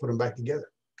folks put them back together.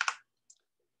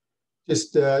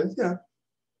 Just,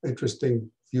 interesting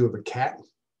view of a cat,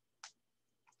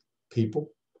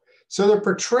 people. So they're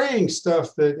portraying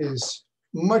stuff that is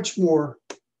much more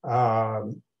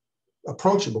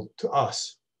approachable to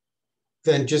us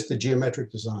than just the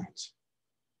geometric designs.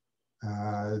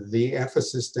 The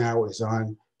emphasis now is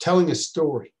on telling a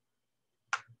story.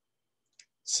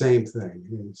 Same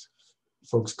thing. It's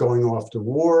folks going off to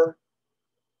war,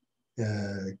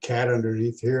 cat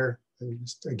underneath here.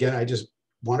 Again, I just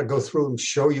want to go through and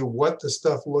show you what the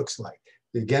stuff looks like.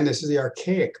 Again, this is the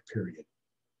Archaic period,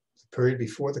 the period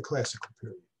before the Classical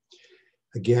period.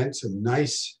 Again, some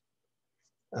nice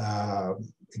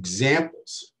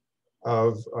examples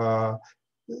of the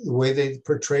way they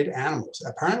portrayed animals.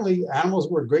 Apparently, animals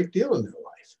were a great deal in their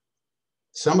life,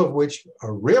 some of which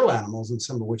are real animals and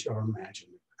some of which are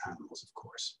imagined animals, of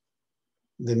course.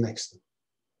 They mix them,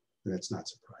 and that's not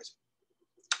surprising.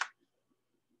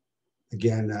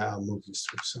 Again, I'll move this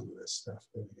through some of this stuff.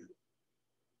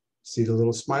 See the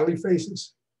little smiley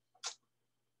faces?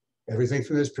 Everything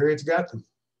from this period's got them.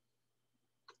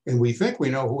 And we think we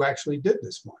know who actually did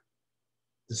this one,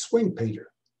 the swing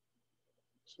painter.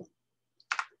 So,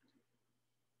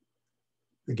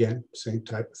 again, same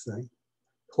type of thing.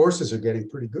 Horses are getting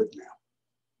pretty good now.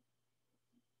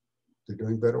 They're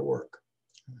doing better work.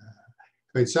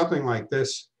 I mean, something like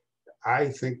this, I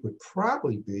think would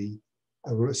probably be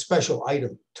a special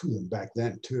item to them back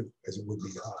then too, as it would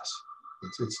be to us.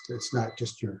 It's not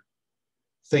just your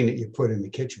thing that you put in the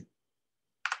kitchen.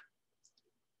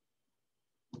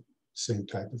 Same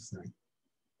type of thing.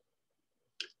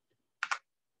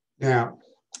 Now,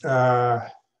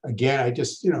 again, I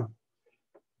just, a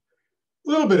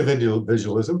little bit of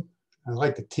individualism. I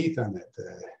like the teeth on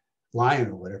that lion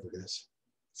or whatever it is.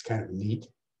 It's kind of neat.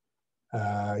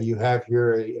 You have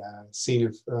here a scene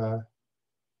of a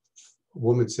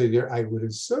woman sitting there. I would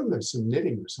assume there's some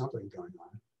knitting or something going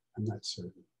on. I'm not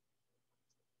certain.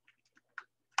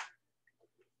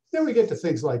 Then we get to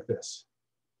things like this.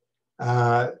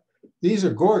 These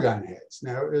are Gorgon heads.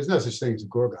 Now, there's no such thing as a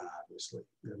Gorgon, obviously.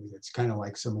 I mean, it's kind of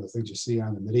like some of the things you see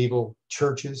on the medieval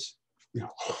churches,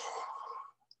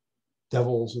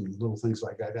 devils and little things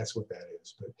like that. That's what that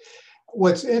is. But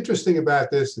what's interesting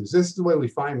about this is the way we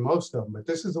find most of them, but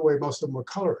this is the way most of them were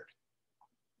colored.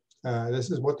 This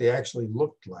is what they actually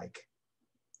looked like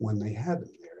when they had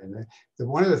them there. And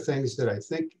one of the things that I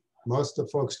think most of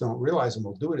the folks don't realize, and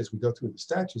we'll do it as we go through the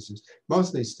statues, is most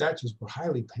of these statues were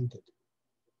highly painted.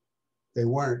 They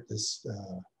weren't this,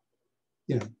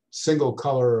 single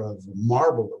color of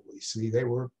marble that we see. They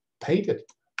were painted.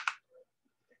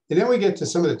 And then we get to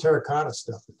some of the terracotta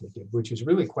stuff that they did, which is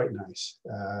really quite nice.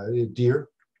 Deer.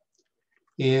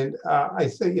 And I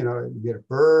think, you get a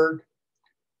bird,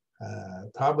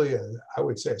 probably, I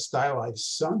would say, a stylized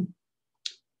sun,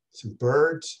 some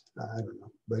birds. I don't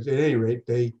know. But at any rate,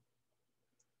 they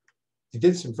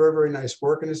did some very, very nice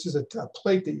work. And this is a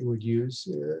plate that you would use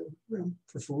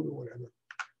for food or whatever.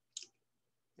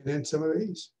 And then some of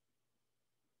these.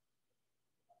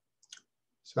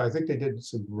 So I think they did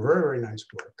some very, very nice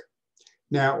work.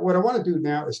 Now, what I want to do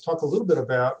now is talk a little bit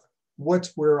about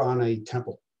what's where on a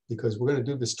temple, because we're going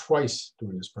to do this twice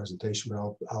during this presentation,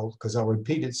 but I'll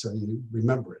repeat it so you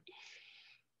remember it.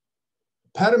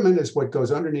 Pediment is what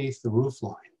goes underneath the roof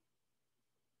line.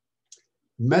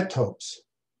 Metopes,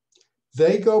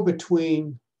 they go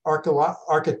between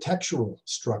architectural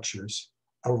structures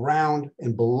around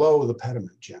and below the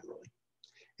pediment generally.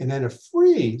 And then a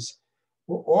frieze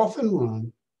will often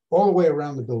run all the way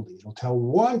around the building. It'll tell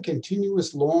one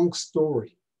continuous long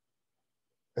story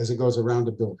as it goes around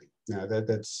the building. Now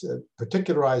that's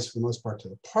particularized for the most part to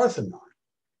the Parthenon,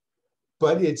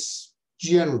 but it's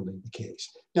generally the case.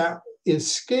 Now in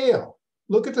scale,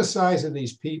 look at the size of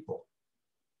these people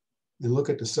and look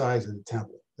at the size of the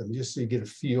temple. I mean, just so you get a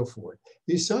feel for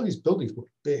it. Some of these buildings were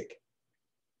big.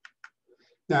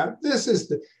 Now this is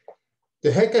the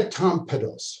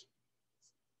Hekatompedos.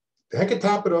 The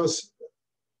Hekatompedos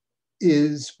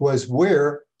was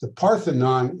where the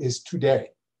Parthenon is today.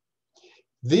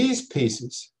 These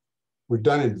pieces were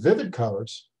done in vivid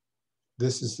colors.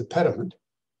 This is the pediment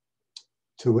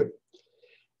to it.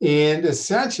 And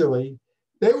essentially,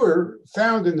 they were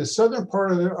found in the southern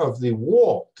part of the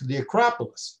wall to the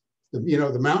Acropolis.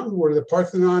 The mountain where the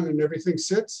Parthenon and everything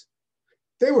sits.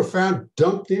 They were found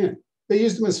dumped in. They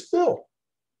used them as fill.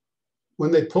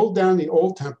 When they pulled down the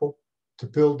old temple to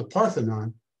build the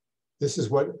Parthenon, this is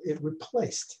what it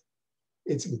replaced.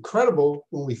 It's incredible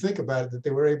when we think about it that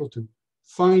they were able to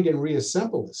find and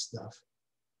reassemble this stuff.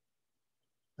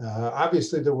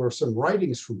 Obviously, there were some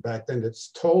writings from back then that's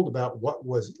told about what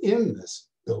was in this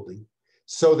building,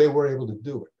 so they were able to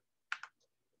do it.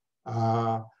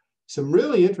 Some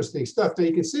really interesting stuff. Now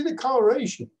you can see the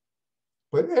coloration,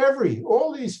 but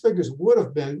all these figures would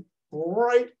have been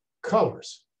bright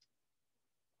colors.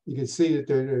 You can see that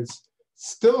there's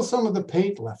still some of the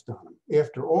paint left on them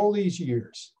after all these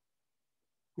years.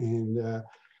 And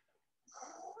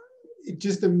it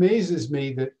just amazes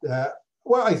me that,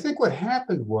 well, I think what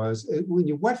happened was when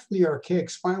you went from the archaic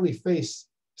smiley face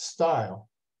style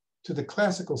to the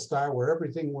classical style where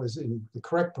everything was in the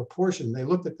correct proportion, they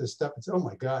looked at this stuff and said, oh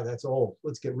my God, that's old.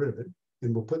 Let's get rid of it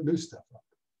and we'll put new stuff up.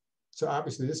 So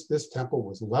obviously this temple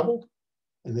was leveled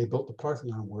and they built the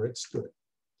Parthenon where it stood.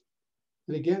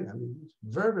 And again, I mean,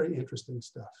 very, very interesting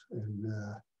stuff. And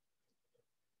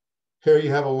here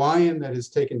you have a lion that has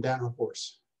taken down a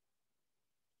horse.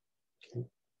 Okay,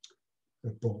 a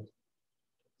bull.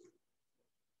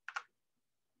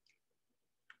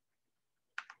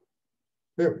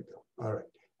 There we go. All right,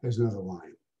 there's another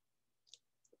lion.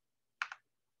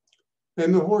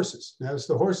 And the horses. Now,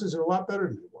 the horses are a lot better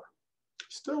than they were.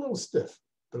 Still a little stiff,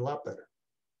 but a lot better.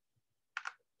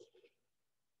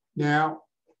 Now,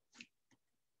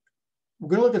 we're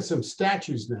going to look at some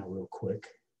statues now real quick.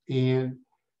 And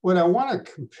what I want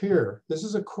to compare, this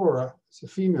is a Cora, it's a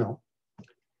female.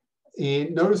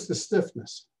 And notice the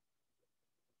stiffness.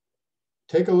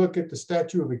 Take a look at the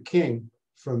statue of a king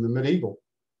from the medieval,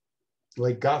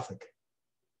 late Gothic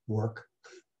work.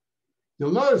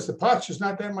 You'll notice the posture's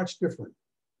not that much different.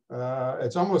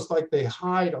 It's almost like they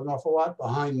hide an awful lot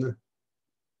behind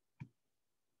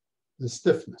the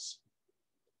stiffness.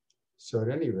 So at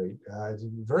any rate, it's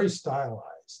very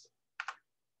stylized.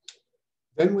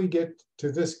 Then we get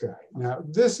to this guy. Now,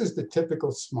 this is the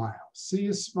typical smile. See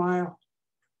his smile?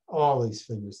 All these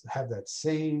figures have that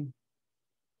same,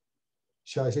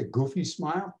 shall I say, goofy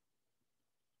smile?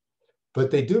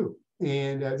 But they do.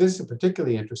 And this is a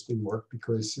particularly interesting work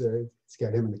because it's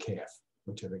got him and the calf,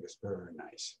 which I think is very, very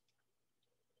nice.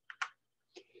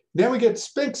 Then we get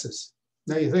sphinxes.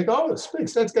 Now you think, oh, the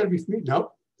sphinx, that's got to be for me.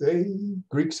 Nope, the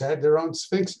Greeks had their own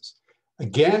sphinxes.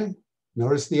 Again,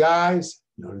 notice the eyes,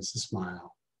 notice the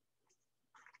smile.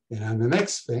 And on the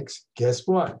next sphinx, guess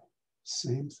what?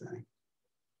 Same thing.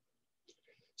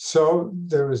 So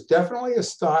there was definitely a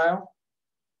style.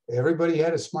 Everybody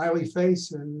had a smiley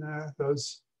face and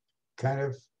those kind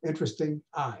of interesting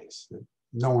eyes that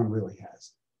no one really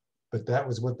has. But that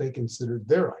was what they considered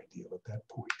their ideal at that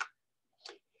point.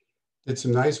 Did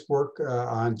some nice work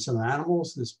on some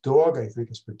animals. This dog, I think,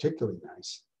 is particularly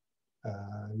nice.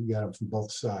 You got them from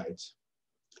both sides.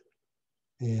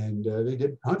 And they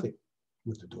did hunting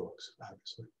with the dogs,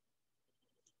 obviously.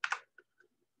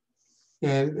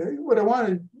 And what I want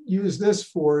to use this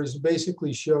for is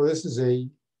basically show this is a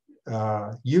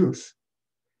youth.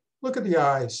 Look at the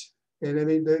eyes. And I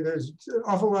mean, there's an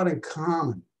awful lot in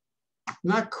common.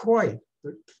 Not quite,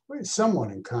 but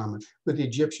somewhat in common with the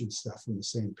Egyptian stuff from the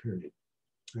same period.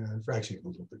 Actually, a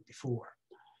little bit before.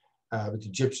 but the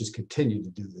Egyptians continued to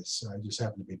do this. So I just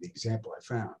happened to be the example I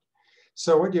found.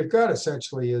 So what you've got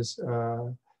essentially is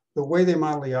the way they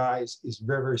model the eyes is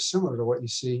very, very similar to what you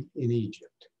see in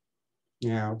Egypt.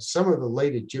 Now, some of the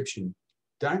late Egyptian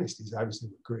dynasties obviously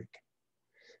were Greek.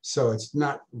 So it's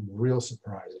not real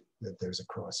surprising that there's a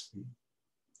cross-feed.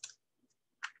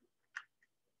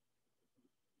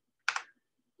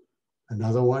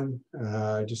 Another one,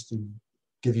 just to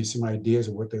give you some ideas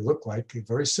of what they look like,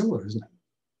 very similar, isn't it?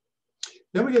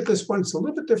 Then we get this one, it's a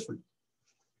little bit different.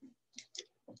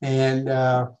 And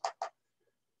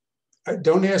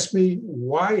don't ask me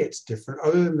why it's different,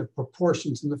 other than the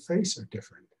proportions in the face are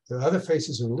different. The other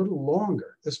faces are a little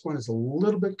longer. This one is a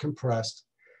little bit compressed.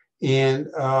 And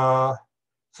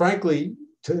frankly,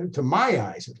 to my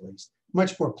eyes at least,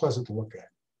 much more pleasant to look at.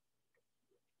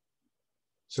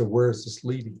 So where is this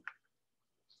leading?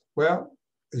 Well,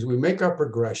 as we make our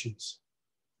progressions,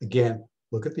 again,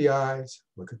 look at the eyes,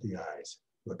 look at the eyes,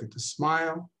 look at the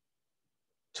smile.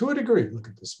 To a degree, look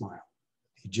at the smile,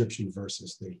 the Egyptian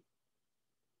versus the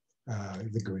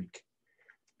Greek.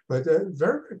 But very,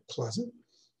 very pleasant.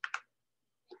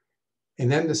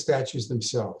 And then the statues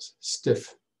themselves,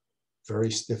 stiff,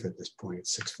 very stiff at this point, at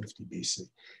 650 BC.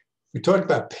 We talked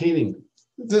about painting them.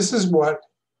 This is what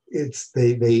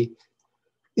they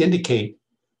indicate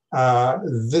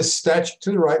this statue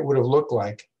to the right would have looked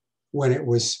like when it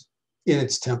was in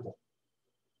its temple.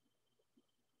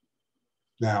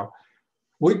 Now,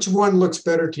 which one looks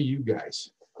better to you guys?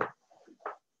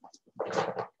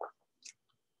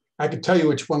 I can tell you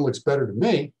which one looks better to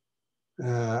me.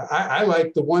 I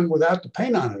like the one without the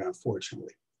paint on it,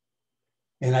 unfortunately.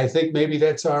 And I think maybe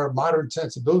that's our modern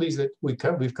sensibilities that we've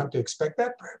come to expect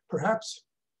that, perhaps.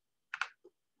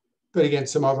 But again,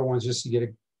 some other ones just to get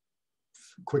a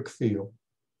quick feel.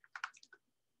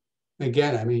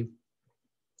 Again, I mean,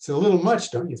 it's a little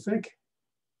much, don't you think?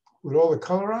 With all the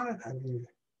color on it, I mean,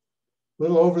 a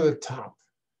little over the top.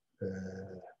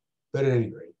 But at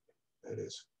any rate, that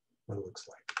is what it looks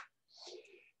like.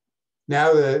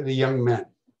 Now the young men.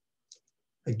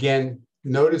 Again,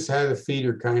 notice how the feet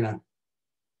are kind of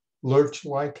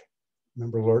lurch-like.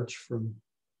 Remember Lurch from,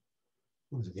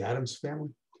 what was it, the Addams Family?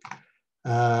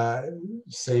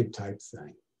 Same type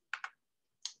thing.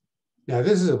 Now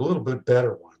this is a little bit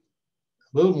better one,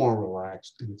 a little more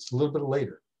relaxed, and it's a little bit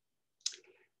later.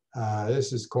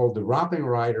 This is called the Ramping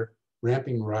Rider,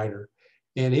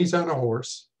 and he's on a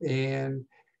horse. And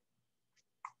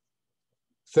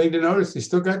thing to notice, he's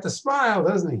still got the smile,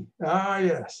 doesn't he? Ah,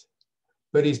 yes.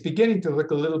 But he's beginning to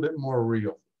look a little bit more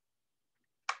real.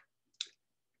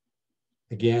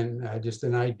 Again, just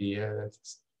an idea.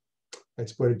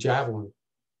 That's what a javelin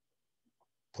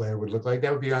player would look like.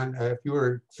 That would be on, if you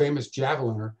were a famous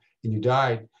javeliner and you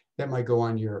died, that might go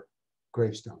on your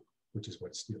gravestone, which is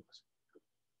what steel is.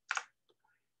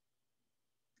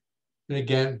 And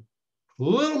again, a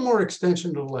little more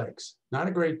extension to the legs. Not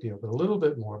a great deal, but a little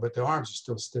bit more, but the arms are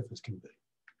still stiff as can be.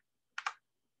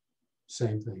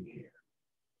 Same thing here.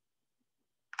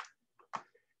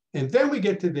 And then we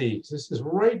get to these. This is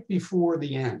right before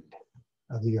the end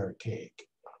of the Archaic.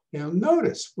 Now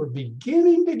notice we're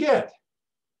beginning to get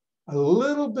a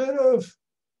little bit of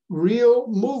real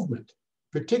movement,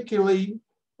 particularly,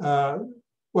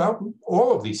 well,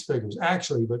 all of these figures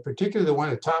actually, but particularly the one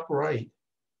at the top right.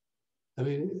 I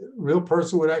mean, a real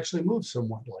person would actually move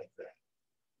somewhat like that.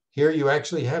 Here you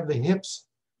actually have the hips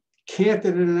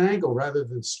canted at an angle rather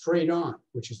than straight on,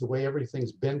 which is the way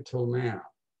everything's been till now.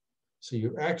 So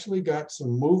you actually got some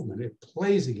movement. It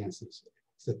plays against this.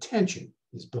 The tension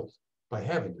is built by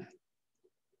having that.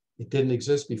 It didn't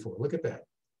exist before. Look at that.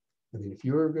 I mean, if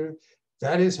you were going to,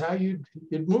 that is how you'd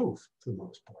move for the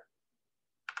most part.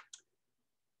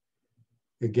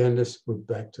 Again, this we're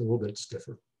back to a little bit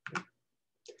stiffer.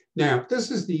 Now,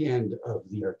 this is the end of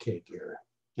the Archaic era.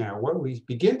 Now, what we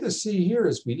begin to see here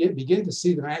is we begin to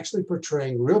see them actually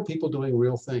portraying real people doing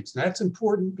real things. And that's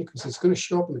important because it's going to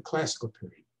show up in the classical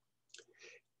period.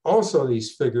 Also,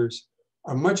 these figures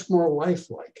are much more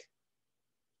lifelike.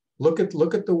 Look at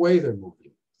the way they're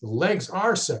moving. The legs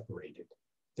are separated.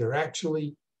 They're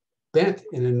actually bent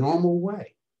in a normal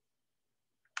way.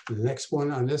 The next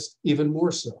one on this, even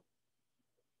more so.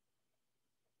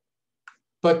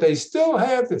 But they still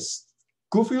have this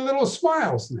goofy little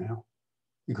smiles now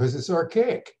because it's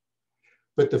archaic.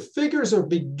 But the figures are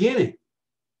beginning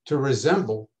to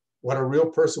resemble what a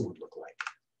real person would look like.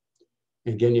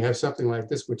 Again, you have something like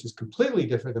this, which is completely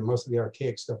different than most of the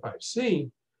archaic stuff I've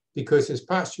seen because his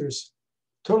posture's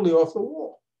totally off the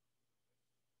wall.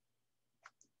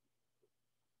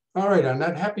 All right, on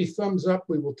that happy thumbs up,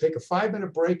 we will take a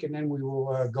 5-minute break and then we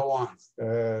will go on.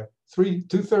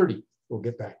 2:30, we'll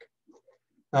get back.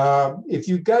 If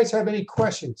you guys have any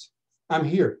questions, I'm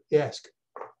here. Ask.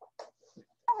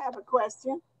 I have a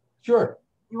question. Sure.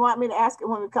 You want me to ask it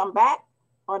when we come back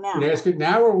or now? You can ask it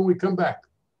now or when we come back.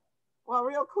 Well,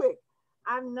 real quick,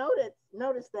 I've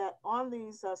noticed that on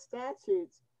these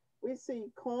statutes, we see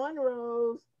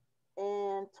cornrows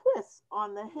and twists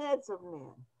on the heads of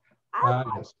men. I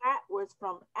thought Yes. that was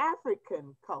from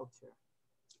African culture.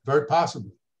 Very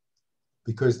possibly,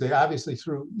 because they obviously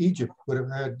through Egypt would have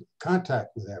had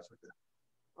contact with Africa.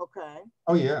 Okay.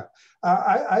 Oh yeah,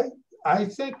 I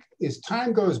think as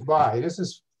time goes by, this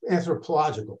is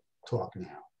anthropological talk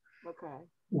now. Okay.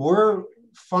 We're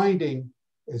finding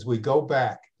as we go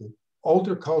back that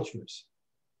older cultures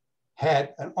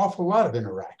had an awful lot of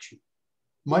interaction,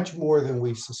 much more than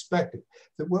we suspected.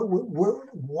 That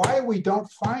why we don't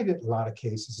find it in a lot of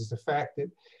cases is the fact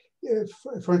that,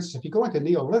 for instance, if you go into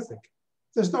Neolithic,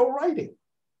 there's no writing.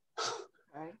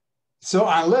 Right. So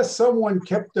unless someone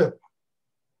kept a,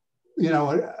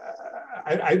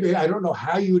 I don't know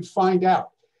how you would find out.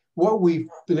 What we've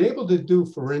been able to do,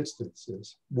 for instance,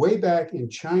 is way back in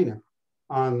China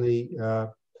on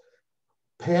the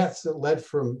paths that led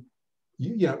from,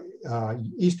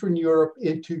 Eastern Europe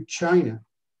into China,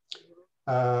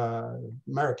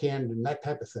 American and that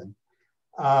type of thing.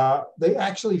 They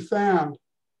actually found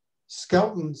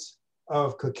skeletons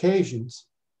of Caucasians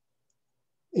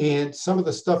and some of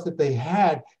the stuff that they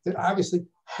had that obviously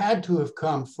had to have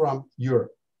come from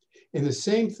Europe. And the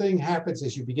same thing happens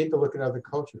as you begin to look at other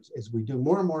cultures. As we do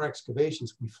more and more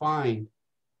excavations, we find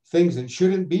things that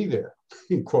shouldn't be there,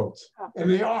 in quotes, and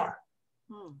they are.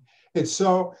 And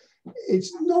so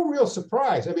it's no real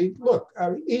surprise. I mean, look,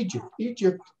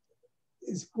 Egypt,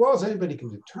 as well as anybody can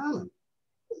determine,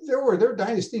 there were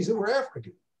dynasties that were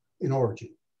African in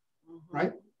origin,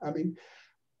 right? I mean,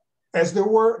 as there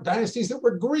were dynasties that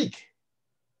were Greek.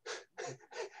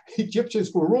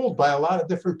 Egyptians were ruled by a lot of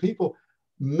different people,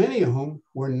 many of whom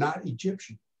were not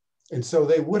Egyptian. And so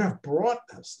they would have brought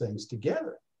those things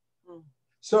together.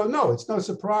 So no, it's no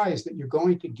surprise that you're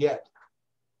going to get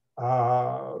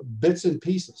bits and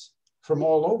pieces from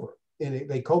all over, and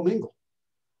they commingle.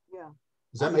 Yeah.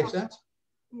 Does that make sense?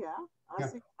 Yeah.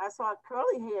 I saw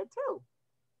curly hair too.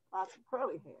 Lots of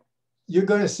curly hair. You're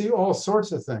going to see all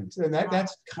sorts of things, and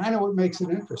that's kind of what makes it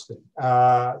interesting.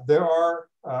 There are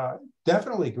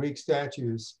definitely Greek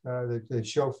statues that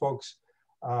show folks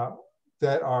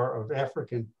that are of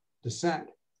African descent,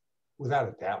 without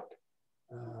a doubt.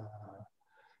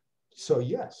 So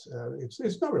yes,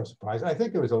 it's no real surprise. I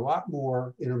think there was a lot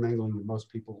more intermingling than most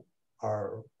people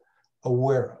are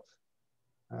aware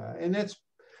of, and that's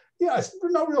it's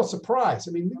no real surprise.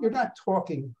 I mean, you're not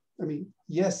talking. I mean,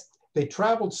 yes, they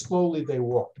traveled slowly, they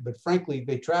walked, but frankly,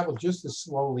 they traveled just as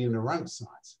slowly in the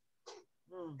Renaissance,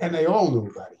 and they all knew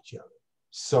about each other.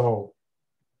 So,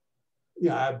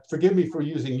 forgive me for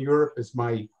using Europe as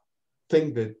my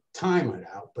thing to time it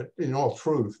out, but in all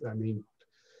truth, I mean,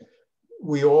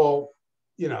 we all,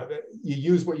 you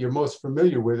use what you're most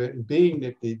familiar with it, and being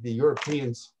that the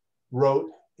Europeans wrote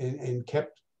and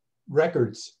kept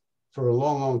records for a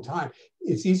long, long time,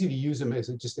 it's easy to use them as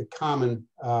just a common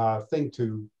thing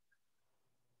to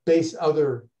base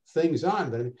other things on.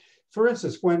 But for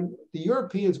instance, when the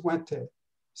Europeans went to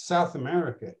South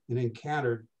America and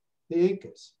encountered the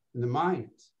Incas and the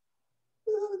Mayans,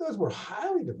 those were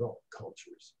highly developed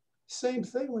cultures. Same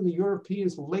thing when the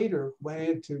Europeans later went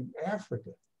into Africa.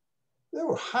 They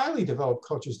were highly developed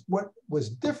cultures. What was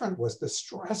different was the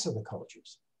stress of the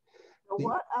cultures.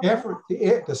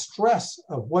 The stress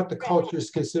of what the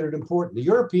cultures considered important. The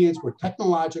Europeans were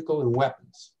technological in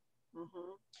weapons.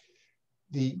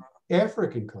 The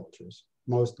African cultures,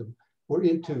 most of them, were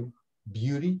into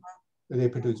beauty, and they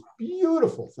produced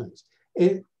beautiful things.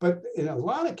 But in a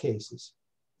lot of cases,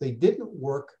 they didn't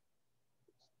work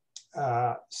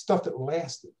stuff that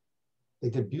lasted. They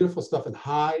did beautiful stuff in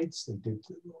hides. They did,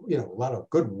 a lot of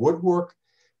good woodwork,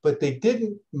 but they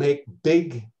didn't make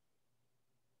big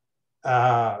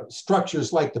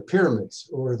structures like the pyramids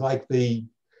or like the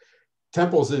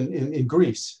temples in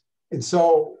Greece. And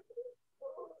so,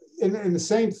 and the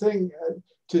same thing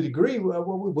to a degree,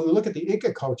 when we look at the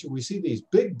Inca culture, we see these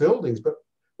big buildings, but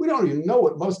we don't even know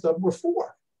what most of them were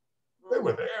for. They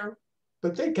were there,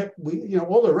 but they kept,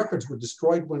 all the records were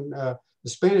destroyed when the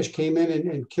Spanish came in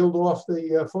and killed off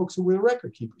the folks who were the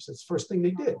record keepers. That's the first thing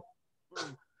they did.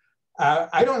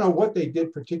 I don't know what they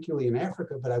did particularly in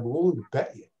Africa, but I'm willing to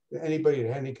bet you that anybody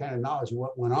that had any kind of knowledge of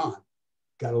what went on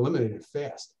got eliminated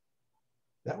fast.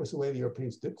 That was the way the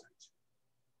Europeans did things.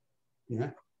 Yeah,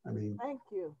 I mean. Thank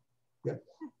you. Yeah.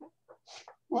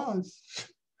 Well,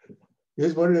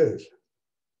 here's what it is.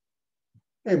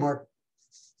 Hey, Mark.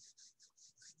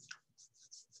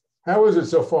 How is it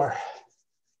so far?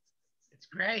 It's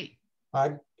great.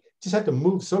 I just had to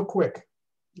move so quick.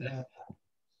 Yeah.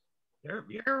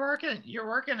 You're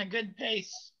working a good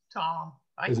pace, Tom.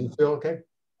 Does it feel okay?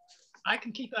 I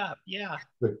can keep up. Yeah.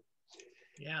 Good.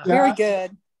 Yeah. Very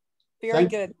good. Very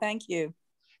Thank good. Thank you.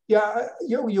 Yeah,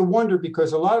 you wonder,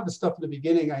 because a lot of the stuff in the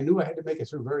beginning, I knew I had to make it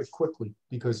through very quickly,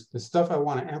 because the stuff I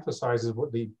want to emphasize is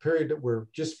what the period that we're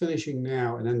just finishing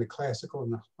now, and then the classical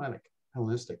and the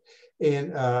Hellenistic.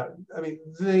 And I mean,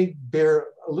 they bear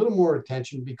a little more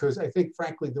attention because I think,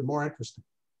 frankly, they're more interesting.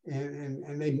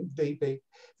 And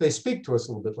they speak to us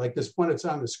a little bit, like this one that's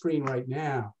on the screen right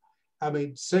now. I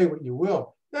mean, say what you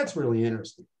will, that's really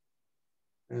interesting.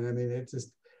 And I mean, it's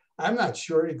just, I'm not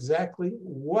sure exactly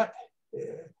what,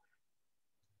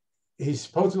 he's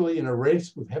supposedly in a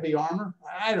race with heavy armor.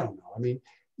 I don't know. I mean,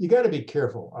 you got to be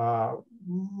careful.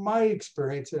 My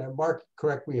experience, and Mark,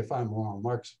 correct me if I'm wrong,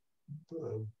 Mark's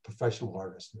a professional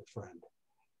artist and a friend.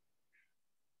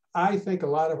 I think a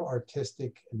lot of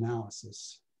artistic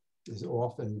analysis is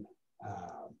often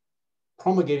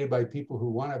promulgated by people who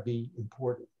want to be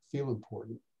important, feel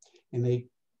important, and they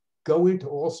go into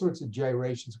all sorts of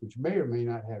gyrations which may or may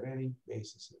not have any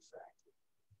basis in fact.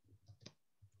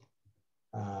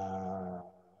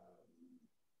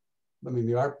 I mean,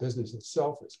 the art business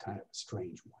itself is kind of a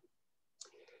strange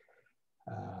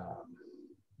one.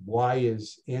 Why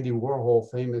is Andy Warhol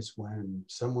famous when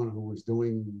someone who was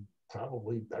doing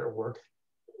probably better work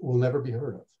will never be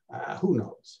heard of? Who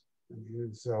knows? I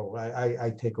mean, so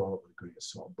I take all of it with a grain of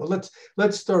salt. But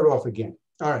let's start off again.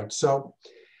 All right, so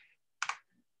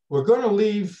we're going to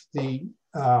leave the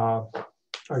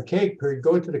Archaic period,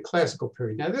 go into the classical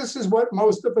period. Now, this is what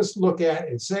most of us look at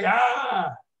and say,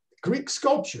 Greek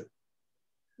sculpture.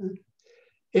 And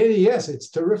yes, it's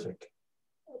terrific,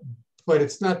 but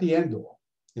it's not the end all.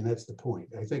 And that's the point.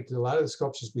 I think a lot of the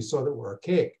sculptures we saw that were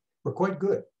archaic were quite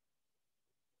good.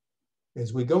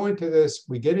 As we go into this,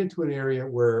 we get into an area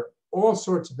where all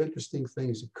sorts of interesting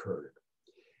things occurred.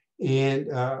 And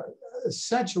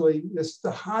essentially, this is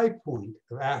the high point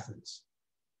of Athens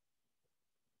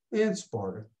and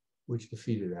Sparta, which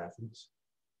defeated Athens.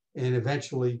 And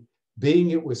eventually,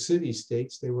 being it was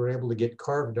city-states, they were able to get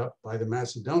carved up by the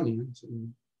Macedonians,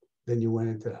 and then you went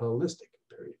into the Hellenistic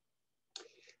period.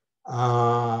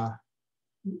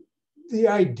 The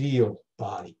ideal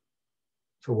body,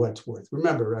 for what it's worth.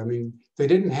 Remember, I mean,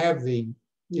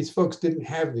 these folks didn't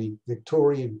have the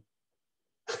Victorian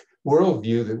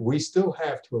worldview that we still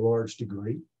have to a large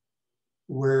degree,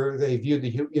 where they viewed the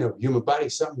human body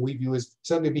as something we view as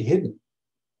something to be hidden.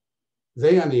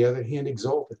 They, on the other hand,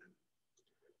 exalted it.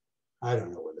 I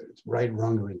don't know whether it's right,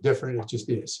 wrong, or indifferent. It just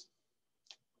is.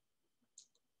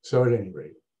 So at any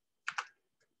rate,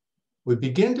 we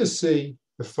begin to see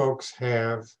the folks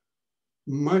have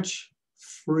much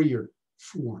freer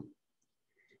form.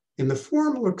 And the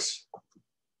form looks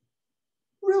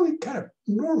really kind of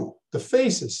normal. The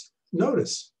faces,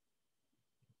 notice,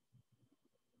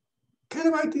 kind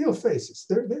of ideal faces.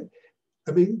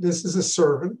 I mean, this is a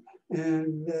servant,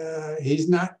 and he's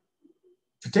not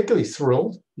particularly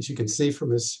thrilled, as you can see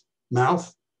from his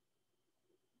mouth.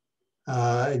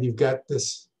 And you've got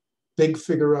this big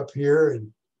figure up here,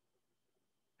 and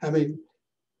I mean,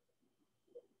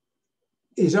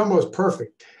 he's almost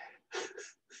perfect.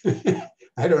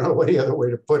 I don't know any other way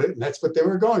to put it, and that's what they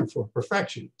were going for,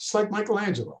 perfection. Just like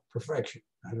Michelangelo, perfection.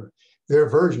 Their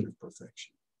version of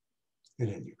perfection, at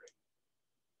any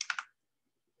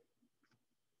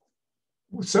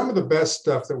rate. Some of the best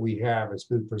stuff that we have has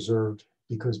been preserved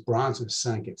because bronzes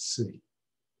sank at sea.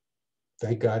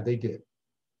 Thank God they did,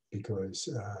 because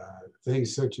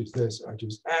things such as this are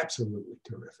just absolutely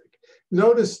terrific.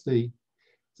 Notice the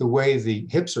way the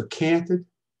hips are canted,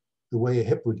 the way a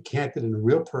hip would canted in a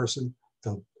real person.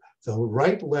 The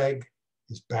right leg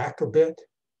is back a bit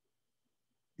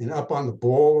and up on the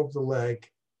ball of the leg.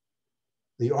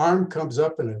 The arm comes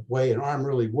up in a way an arm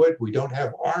really would. We don't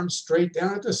have arms straight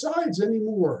down at the sides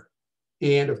anymore.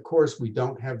 And of course, we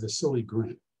don't have the silly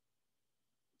grin.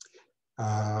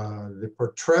 The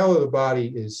portrayal of the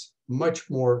body is much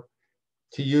more,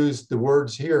 to use the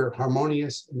words here,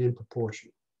 harmonious and in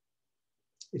proportion.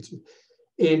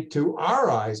 And to our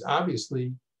eyes,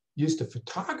 obviously, used to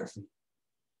photography,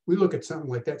 we look at something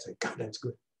like that and say, God, that's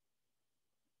good.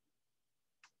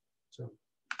 So,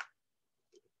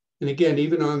 and again,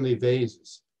 even on the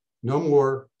vases, no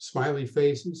more smiley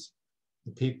faces.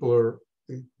 The people are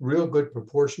in real good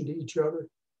proportion to each other.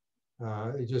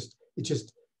 It's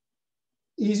just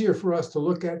easier for us to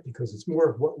look at because it's more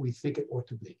of what we think it ought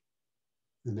to be.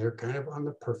 And they're kind of on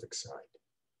the perfect side.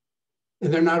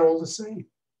 And they're not all the same.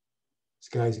 This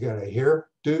guy's got a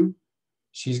hairdo.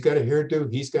 She's got a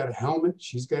hairdo, he's got a helmet,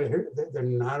 she's got a hair. They're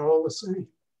not all the same.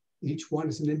 Each one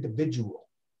is an individual.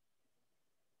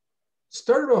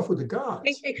 Started off with the gods.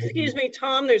 Excuse me,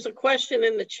 Tom, there's a question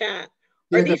in the chat.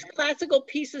 Yeah, Are these classical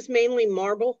pieces mainly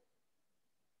marble?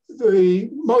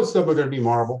 Most of them are going to be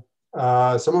marble.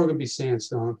 Some are going to be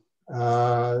sandstone.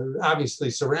 Obviously,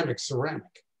 ceramic,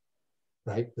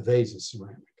 right? The vase is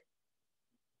ceramic.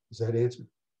 Does that answer?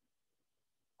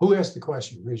 Who asked the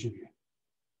question? Raise your hand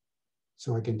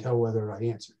so I can tell whether I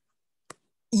answered.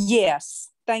 Yes,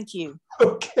 thank you.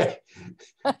 Okay.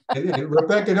 And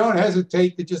Rebecca, don't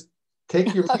hesitate to just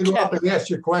take your mute off and ask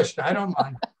your question. I don't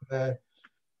mind.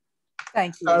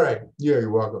 Thank you. All right. Yeah,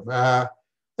 you're welcome.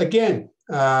 Again,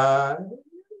 they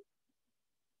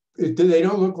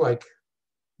don't look like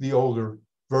the older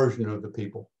version of the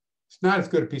people. It's not as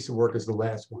good a piece of work as the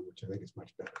last one, which I think is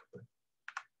much better. But.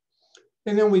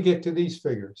 And then we get to these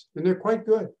figures, and they're quite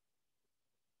good.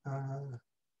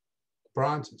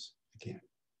 Bronzes, again.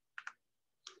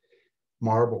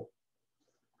 Marble.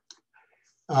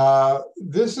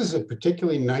 This is a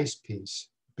particularly nice piece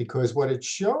because what it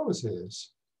shows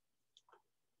is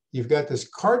you've got this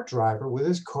cart driver with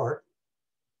his cart,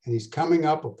 and he's coming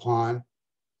up upon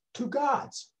two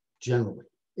gods, generally.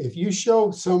 If you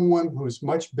show someone who's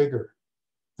much bigger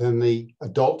than the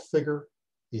adult figure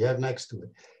you have next to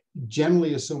it,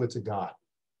 generally assume it's a god.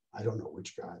 I don't know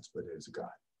which gods, but it is a god,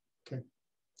 okay?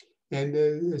 And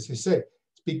as I say,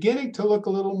 it's beginning to look a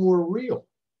little more real,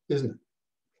 isn't it?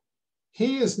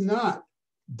 He is not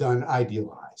done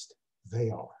idealized. They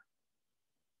are,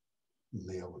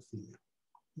 male or female.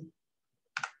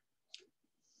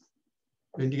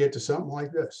 And you get to something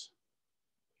like this.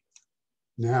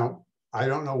 Now, I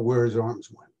don't know where his arms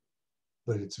went,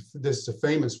 but this is a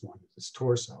famous one, this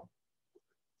torso.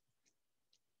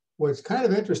 What's kind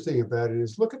of interesting about it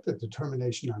is look at the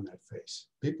determination on that face.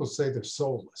 People say they're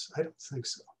soulless. I don't think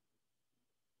so.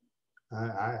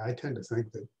 I tend to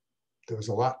think that there was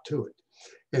a lot to it.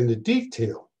 And the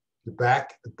detail, the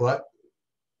back, the butt,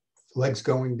 legs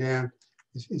going down,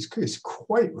 is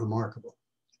quite remarkable.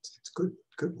 It's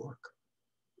good work.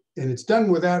 And it's done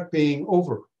without being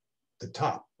over the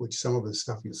top, which some of the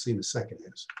stuff you'll see in a second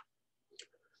is.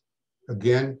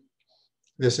 Again,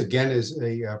 this again is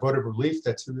a votive relief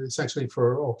that's essentially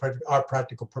for all our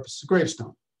practical purposes, a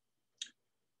gravestone.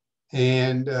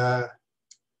 And,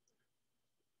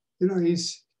 you know,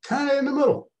 he's kind of in the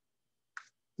middle.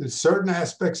 There's certain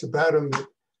aspects about him that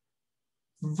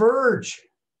verge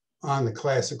on the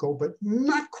classical, but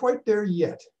not quite there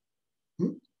yet.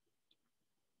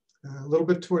 A little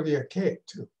bit toward the archaic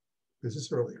too. This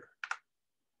is earlier.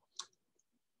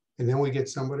 And then we get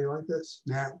somebody like this.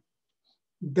 Now,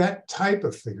 that type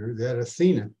of figure, that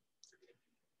Athena,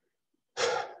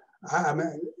 I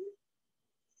mean,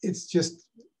 it's just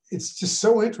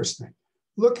so interesting.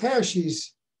 Look how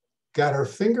she's got her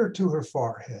finger to her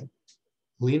forehead,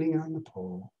 leaning on the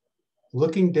pole,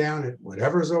 looking down at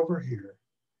whatever's over here,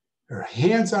 her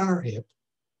hands on her hip,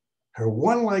 her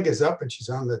one leg is up and she's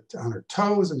on her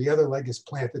toes and the other leg is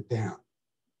planted down.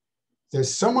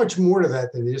 There's so much more to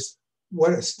that than just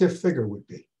what a stiff figure would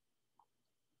be.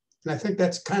 And I think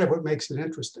that's kind of what makes it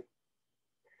interesting.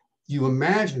 You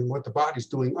imagine what the body's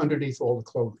doing underneath all the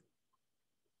clothing.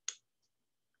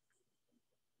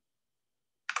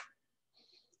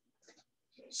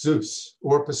 Zeus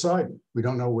or Poseidon, we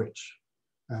don't know which.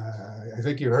 I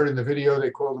think you heard in the video they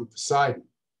call him Poseidon.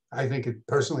 I think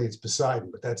personally it's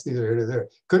Poseidon, but that's neither here nor there.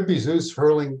 Could be Zeus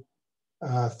hurling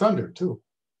thunder too,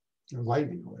 or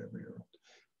lightning or whatever.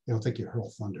 You don't think you hurl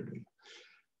thunder, do you?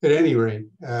 At any rate,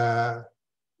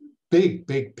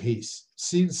 big piece.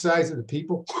 See the size of the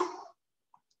people?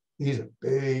 He's a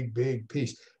big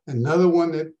piece. Another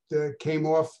one that came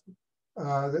off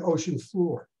the ocean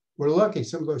floor. We're lucky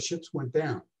some of those ships went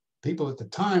down. People at the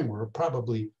time were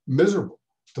probably miserable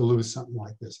to lose something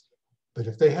like this. But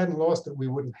if they hadn't lost it, we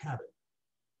wouldn't have it.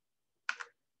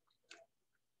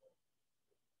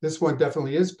 This one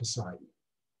definitely is Poseidon.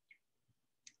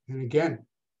 And again,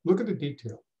 look at the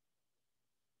detail.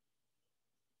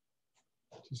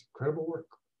 Just incredible work.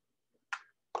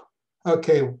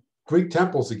 Okay, Greek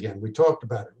temples again. We talked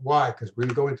about it. Why? Because we're going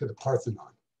to go into the Parthenon.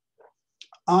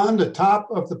 On the top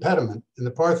of the pediment in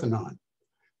the Parthenon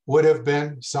would have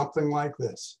been something like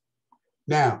this.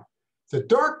 Now, the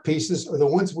dark pieces are the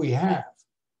ones we have.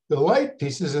 The light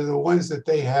pieces are the ones that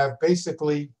they have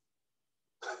basically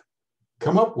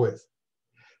come up with.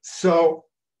 So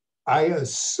I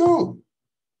assume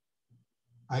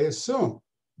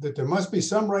that there must be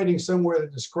some writing somewhere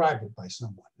that described it by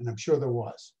someone, and I'm sure there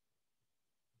was.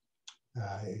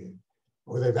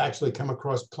 Or they've actually come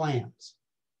across plans.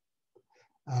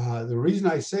 The reason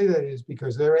I say that is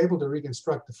because they're able to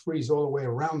reconstruct the frieze all the way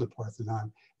around the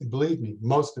Parthenon. And believe me,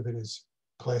 most of it is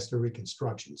plaster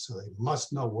reconstruction. So they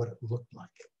must know what it looked like,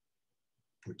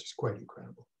 which is quite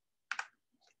incredible.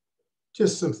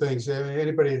 Just some things. I mean,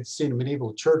 anybody that's seen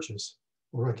medieval churches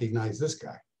will recognize this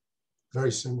guy.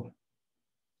 Very similar.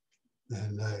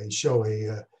 And they show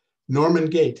a Norman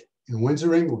gate in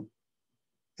Windsor, England.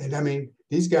 And I mean,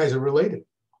 these guys are related.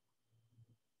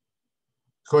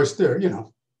 Of course, they're, you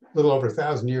know, a little over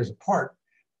 1,000 years apart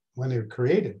when they were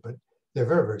created, but they're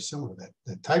very, very similar,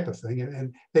 that type of thing.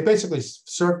 And they basically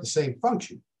serve the same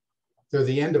function. They're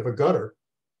the end of a gutter,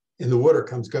 and the water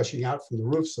comes gushing out from the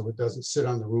roof so it doesn't sit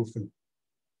on the roof and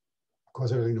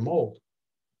cause everything to mold.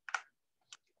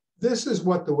 This is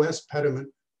what the West Pediment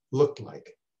looked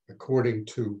like, according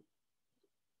to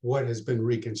what has been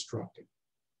reconstructed.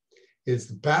 It's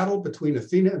the battle between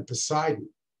Athena and Poseidon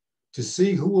to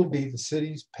see who will be the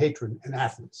city's patron in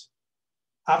Athens.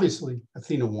 Obviously,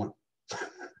 Athena won,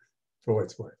 for what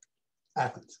it's worth,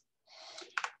 Athens.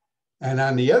 And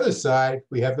on the other side,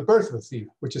 we have the birth of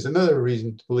Athena, which is another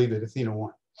reason to believe that Athena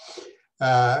won.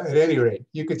 At any rate,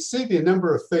 you could see the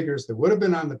number of figures that would have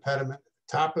been on the pediment,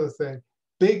 top of the thing,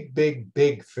 big, big,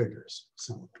 big figures,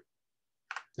 some of them.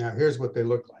 Now, here's what they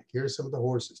look like. Here's some of the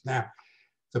horses. Now,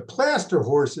 the plaster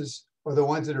horses are the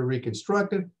ones that are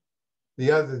reconstructed.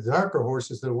 The other darker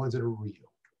horses are the ones that are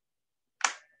real.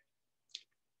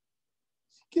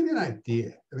 Give you an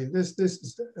idea. I mean, this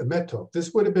is a metop.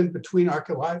 This would have been between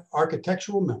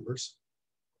architectural members,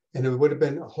 and it would have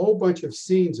been a whole bunch of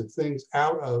scenes of things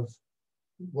out of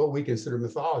what we consider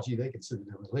mythology. They consider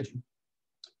their religion.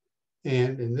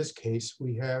 And in this case,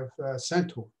 we have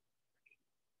centaur.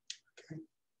 Okay.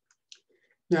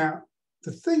 Now,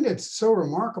 the thing that's so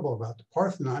remarkable about the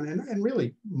Parthenon, and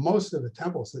really most of the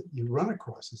temples that you run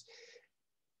across, is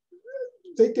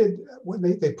they did, when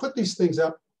they put these things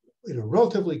up in a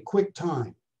relatively quick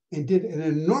time and did an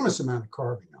enormous amount of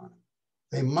carving on them.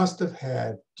 They must have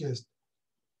had just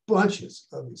bunches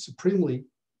of supremely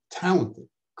talented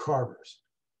carvers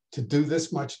to do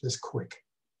this much this quick.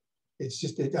 It's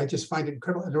just, I just find it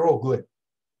incredible. They're all good.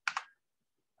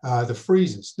 The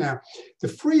friezes. Now, the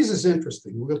frieze is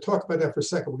interesting. We're going to talk about that for a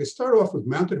second. We're going to start off with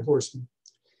mounted horsemen,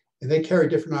 and they carry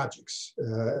different objects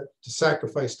to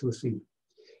sacrifice to Athena.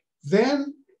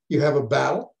 Then you have a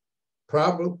battle,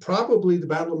 probably the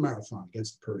Battle of Marathon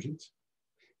against the Persians.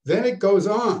 Then it goes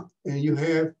on, and you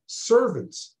have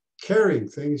servants carrying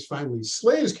things, finally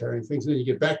slaves carrying things, and then you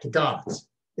get back to gods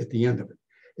at the end of it.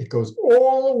 It goes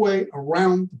all the way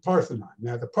around the Parthenon.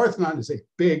 Now, the Parthenon is a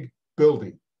big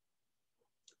building.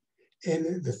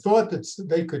 And the thought that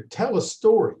they could tell a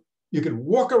story, you could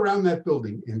walk around that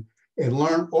building and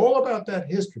learn all about that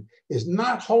history, is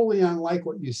not wholly unlike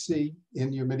what you see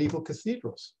in your medieval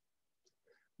cathedrals,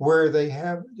 where they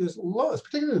have just loads,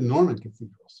 particularly the Norman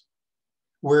cathedrals,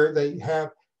 where they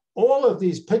have all of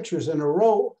these pictures in a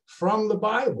row from the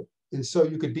Bible. And so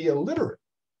you could be illiterate.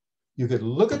 You could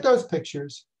look at those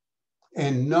pictures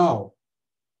and know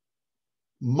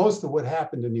most of what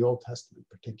happened in the Old Testament,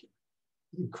 particularly.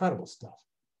 Incredible stuff.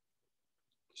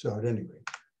 So at any rate,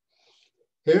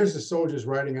 here's the soldiers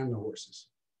riding on the horses.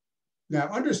 Now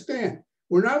understand,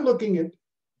 we're looking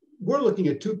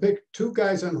at two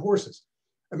guys on horses.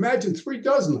 Imagine 36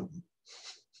 of them,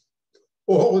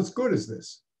 all as good as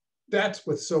this. That's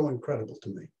what's so incredible to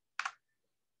me.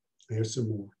 Here's some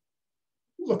more.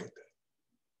 Look at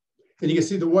that. And you can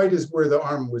see the white is where the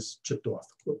arm was chipped off.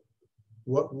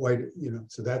 What white, you know,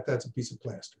 so that's a piece of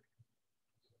plaster.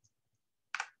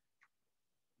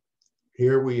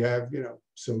 Here we have, you know,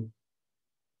 some,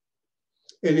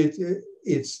 and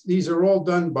these are all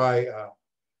done by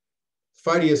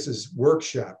Phidias's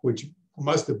workshop, which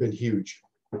must have been huge.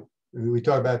 I mean, we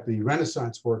talk about the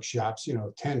Renaissance workshops, you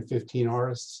know, 10, 15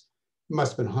 artists. It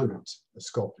must have been hundreds of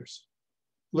sculptors,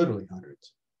 literally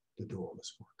hundreds, to do all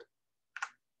this work.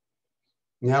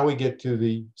 Now we get to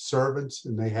the servants,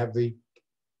 and they have the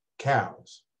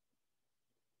cows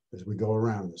as we go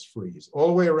around this frieze. All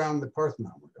the way around the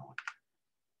Parthenon we're going.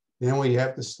 Then we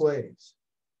have the slaves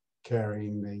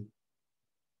carrying the,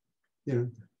 you know,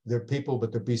 they're people,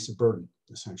 but they're beasts of burden,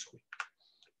 essentially.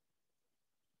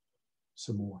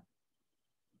 Some more.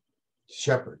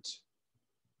 Shepherds.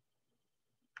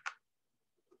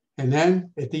 And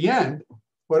then at the end,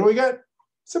 what do we got?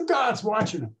 Some gods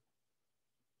watching them.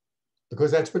 Because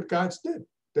that's what gods did.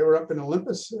 They were up in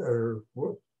Olympus, or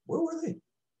where were they?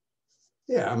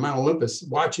 Yeah, Mount Olympus,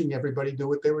 watching everybody do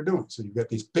what they were doing. So you've got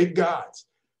these big gods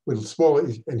with smaller,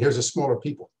 and here's a smaller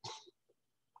people.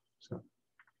 So.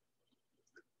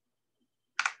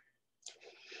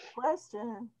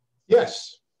 Question.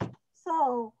 Yes.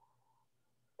 So,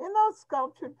 in those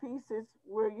sculptured pieces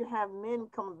where you have men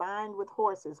combined with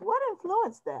horses, what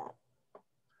influenced that?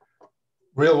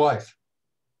 Real life.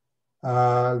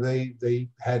 They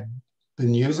had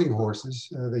been using horses.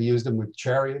 They used them with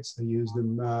chariots. They used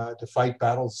them to fight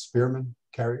battles. Spearmen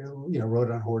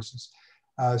rode on horses.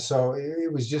 So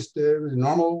it was just it was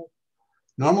normal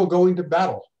going to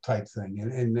battle type thing,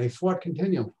 and they fought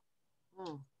continually.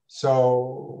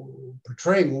 So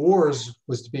portraying wars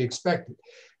was to be expected.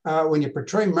 When you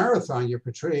portray marathon, you're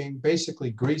portraying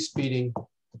basically Greece beating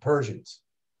the Persians.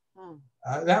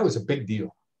 That was a big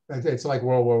deal. It's like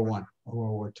World War I or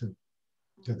World War II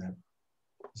to them.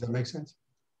 Does that make sense?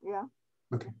 Yeah.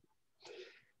 Okay.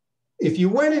 If you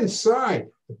went inside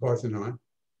the Parthenon,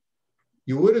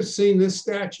 you would have seen this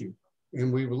statue,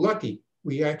 and we were lucky.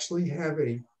 We actually have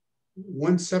a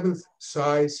 1/7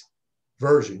 size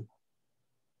version,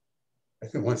 I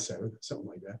think 1/7, something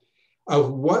like that,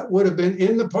 of what would have been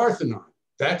in the Parthenon.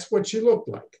 That's what she looked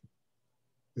like.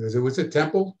 Because it was a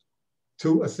temple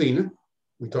to Athena.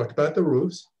 We talked about the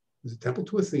roofs. It was a temple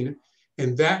to Athena,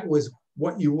 and that was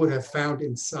what you would have found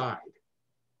inside.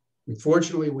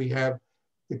 Unfortunately, we have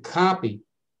the copy.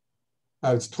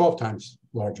 It's 12 times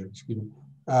larger, excuse me.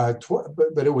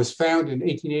 But it was found in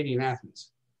 1880 in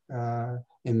Athens.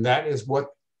 And that is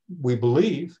what we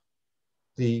believe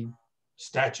the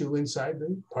statue inside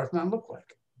the Parthenon looked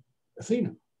like,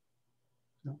 Athena.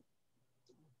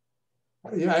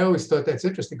 Yeah, I always thought that's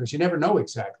interesting because you never know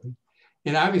exactly.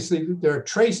 And obviously there are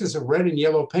traces of red and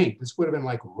yellow paint. This would have been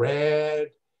like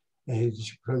red and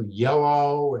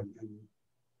yellow, and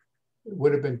it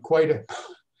would have been quite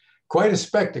a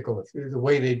spectacle if the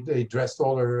way they dressed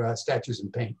all their statues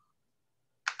in paint.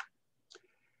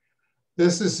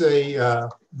 This is a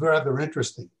rather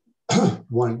interesting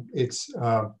one. It's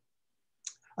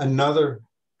another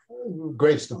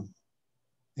gravestone,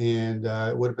 and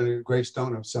it would have been a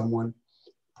gravestone of someone,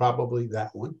 probably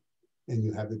that one, and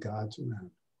you have the gods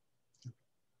around.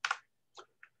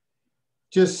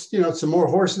 Just, some more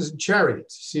horses and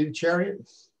chariots. See the chariot?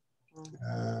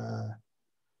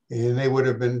 And they would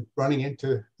have been running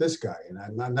into this guy. And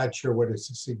I'm not sure what its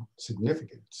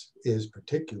significance is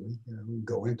particularly. We can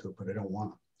go into it, but I don't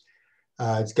want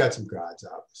to. It's got some gods,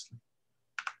 obviously.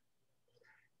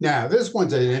 Now, this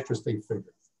one's an interesting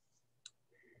figure.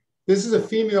 This is a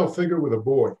female figure with a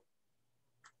boy.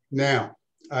 Now,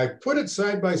 I put it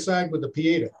side by side with the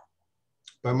Pieta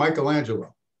by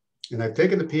Michelangelo. And I've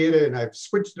taken the Pieta and I've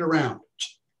switched it around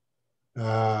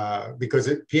because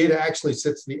Pieta actually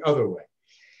sits the other way.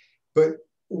 But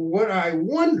what I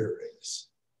wonder is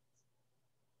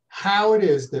how it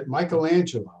is that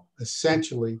Michelangelo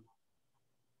essentially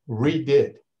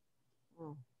redid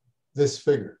this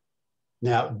figure.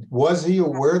 Now, was he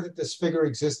aware that this figure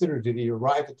existed, or did he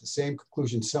arrive at the same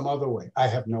conclusion some other way? I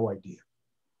have no idea.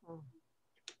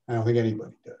 I don't think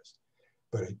anybody does.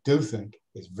 But I do think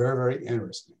it's very, very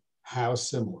interesting how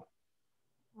similar,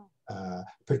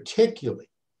 particularly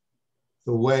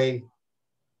the way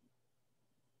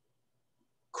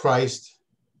Christ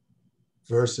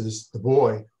versus the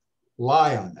boy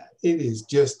lie on that. It is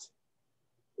just,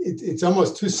 it's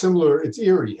almost too similar. It's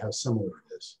eerie how similar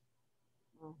it is.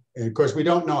 And of course, we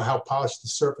don't know how polished the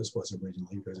surface was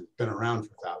originally because it's been around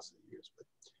for thousands of years.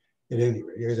 But at any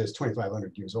rate, it's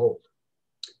 2,500 years old.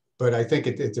 But I think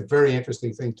it's a very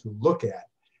interesting thing to look at.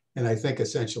 And I think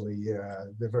essentially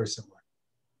they're very similar.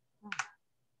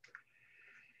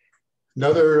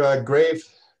 Another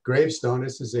gravestone.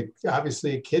 This is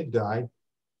obviously a kid died.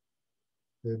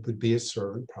 It would be a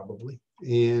servant probably.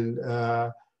 And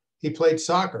he played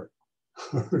soccer,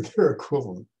 or their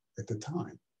equivalent at the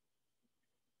time.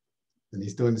 And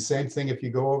he's doing the same thing. If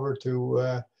you go over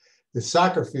to the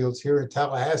soccer fields here in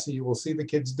Tallahassee, you will see the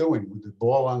kids doing with the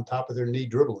ball on top of their knee,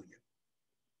 dribbling it.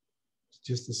 It's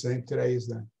just the same today as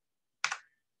then.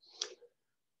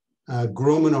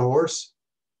 Groom and a horse.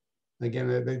 Again,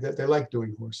 they like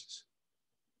doing horses.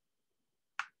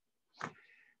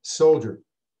 Soldier.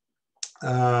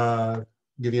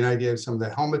 Give you an idea of some of the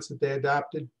helmets that they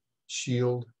adopted.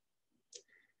 Shield.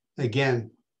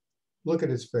 Again, look at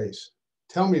his face.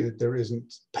 Tell me that there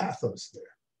isn't pathos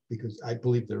there, because I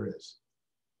believe there is.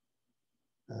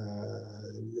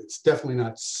 It's definitely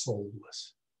not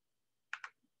soulless.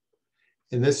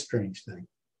 And this strange thing.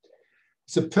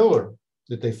 It's a pillar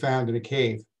that they found in a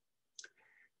cave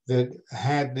that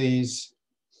had these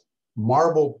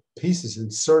marble pieces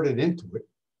inserted into it.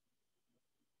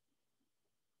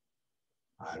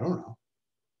 I don't know.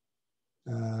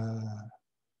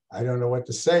 I don't know what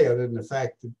to say other than the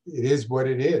fact that it is what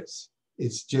it is.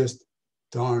 It's just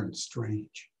darn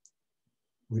strange.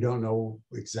 We don't know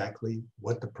exactly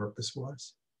what the purpose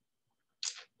was.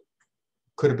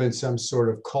 Could have been some sort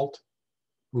of cult.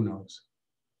 Who knows?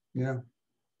 You know,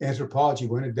 anthropology,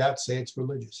 when in doubt, say it's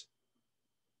religious.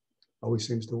 Always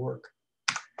seems to work.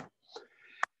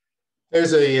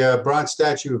 There's a bronze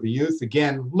statue of a youth.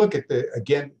 Again, look at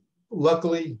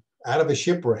luckily out of a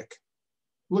shipwreck.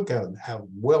 Look how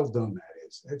well done that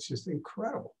is. It's just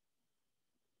incredible.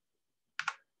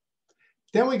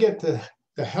 Then we get to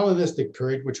the Hellenistic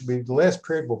period, which will be the last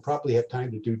period we'll probably have time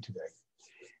to do today.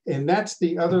 And that's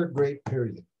the other great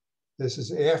period. This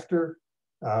is after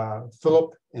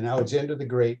Philip and Alexander the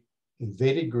Great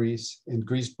invaded Greece, and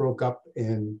Greece broke up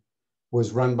and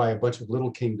was run by a bunch of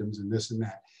little kingdoms and this and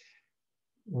that.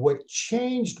 What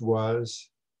changed was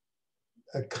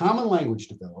a common language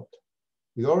developed.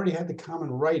 We already had the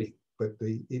common writing, but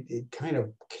it kind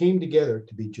of came together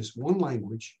to be just one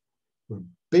language. Were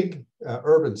big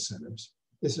urban centers.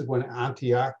 This is when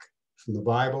Antioch from the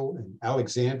Bible and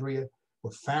Alexandria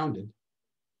were founded.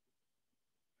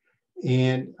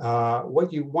 And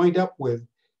what you wind up with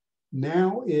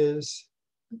now is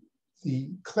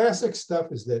the classic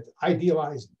stuff is that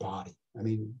idealized body. I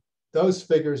mean, those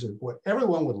figures are what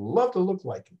everyone would love to look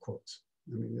like, in quotes.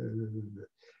 I mean,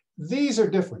 these are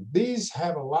different. These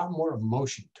have a lot more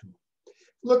emotion to them.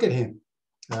 Look at him,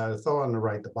 the fellow on the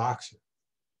right, the boxer.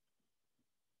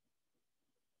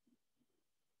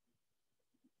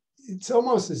 It's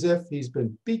almost as if he's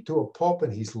been beat to a pulp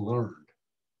and he's learned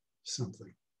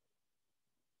something.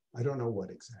 I don't know what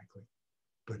exactly,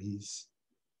 but he's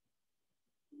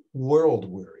world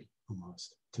weary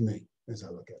almost to me as I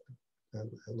look at him.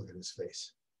 I look at his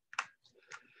face.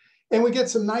 And we get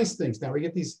some nice things now. We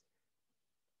get these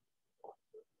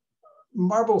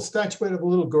marble statuette of a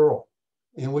little girl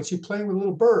in which she's playing with a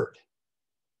little bird.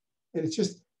 And it's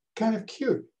just kind of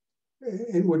cute.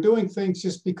 And we're doing things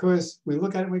just because we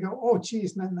look at it and we go, oh, gee,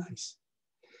 isn't that nice?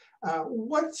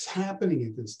 What's happening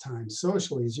at this time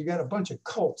socially is you got a bunch of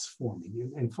cults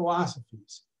forming and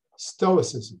philosophies,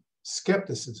 Stoicism,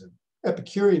 skepticism,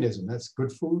 Epicureanism, that's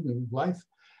good food and life,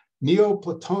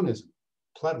 Neoplatonism,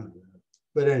 Platonism.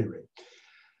 But at any rate,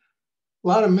 a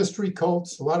lot of mystery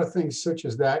cults, a lot of things such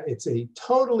as that. It's a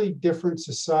totally different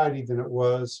society than it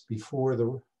was before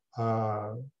the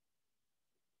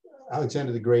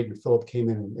Alexander the Great and Philip came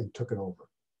in and took it over.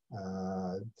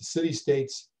 The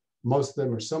city-states, most of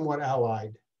them are somewhat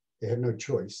allied. They have no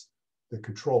choice. They're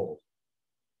controlled.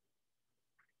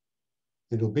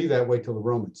 It'll be that way till the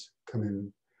Romans come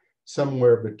in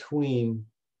somewhere between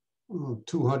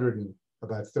 200 and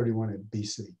about 31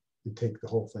 BC and take the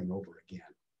whole thing over again.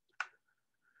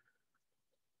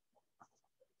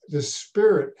 The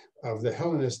spirit of the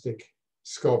Hellenistic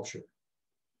sculpture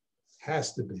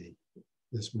has to be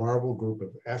this marble group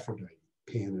of Aphrodite,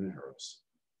 Pan and Eros.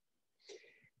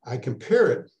 I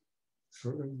compare it,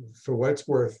 for what it's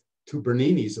worth, to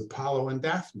Bernini's Apollo and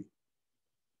Daphne.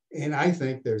 And I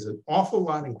think there's an awful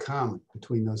lot in common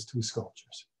between those two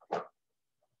sculptures.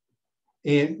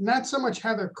 And not so much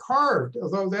how they're carved,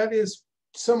 although that is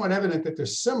somewhat evident that they're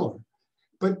similar,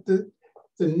 but the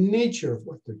nature of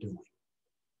what they're doing.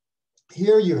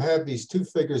 Here you have these two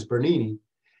figures, Bernini,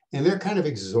 and they're kind of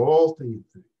exalting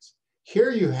things.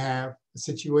 Here you have a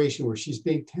situation where she's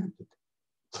being tempted.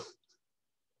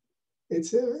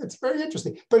 It's very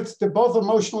interesting, but they're both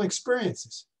emotional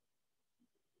experiences.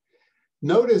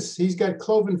 Notice he's got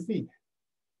cloven feet,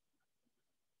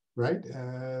 right?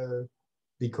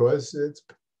 Because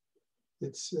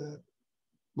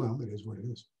well, it is what it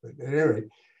is. But at any rate,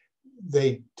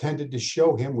 they tended to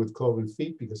show him with cloven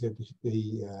feet because he had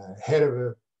the head of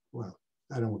a, well,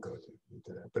 I don't want to go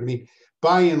into that. But I mean,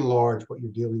 by and large, what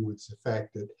you're dealing with is the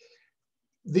fact that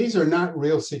these are not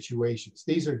real situations.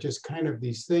 These are just kind of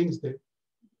these things that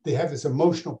they have this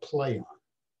emotional play on.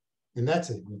 And that's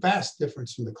a vast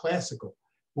difference from the classical,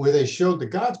 where they showed the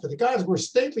gods, but the gods were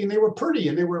stately and they were pretty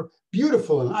and they were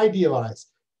beautiful and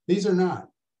idealized. These are not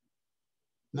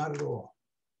at all.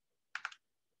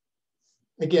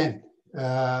 Again,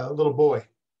 a little boy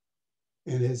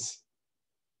and his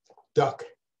duck.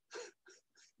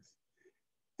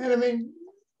 And I mean,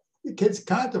 the kid's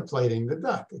contemplating the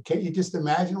duck. Can't you just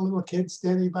imagine a little kid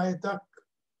standing by a duck?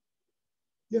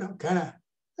 You know, kind of,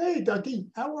 hey, ducky,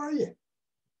 how are you?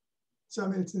 So I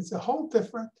mean, it's a whole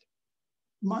different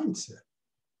mindset.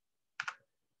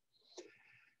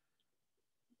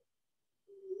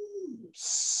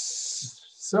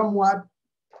 Somewhat,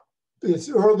 this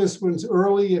one's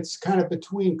early. It's kind of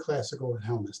between classical and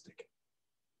Hellenistic.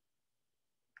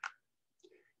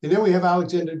 And then we have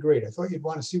Alexander the Great. I thought you'd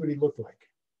want to see what he looked like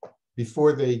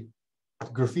before they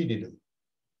graffitied him.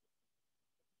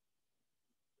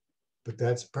 But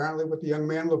that's apparently what the young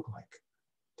man looked like.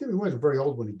 He wasn't very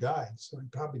old when he died, so he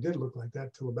probably did look like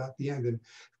that till about the end. And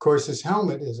of course, his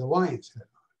helmet is a lion's head.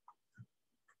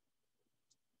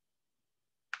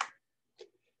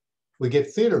 We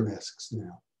get theater masks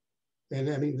now. And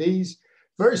I mean, these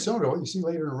very similar to what you see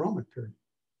later in the Roman period.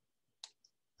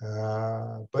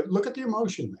 But look at the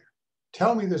emotion there.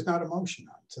 Tell me there's not emotion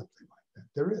on something like that.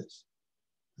 There is.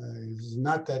 It's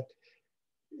not that,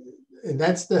 and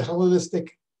that's the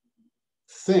Hellenistic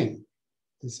thing,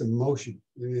 this emotion.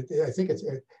 I think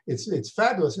it's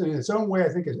fabulous in its own way. I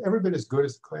think it's every bit as good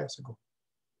as the classical.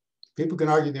 People can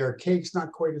argue the Archaic's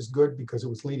not quite as good because it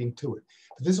was leading to it.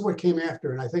 But this is what came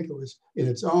after, and I think it was in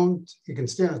its own, it can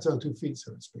stand on its own 2 feet,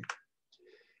 so to speak.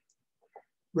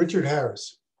 Richard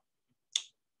Harris.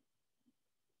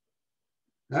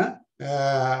 Huh?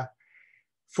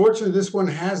 Fortunately, this one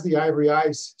has the ivory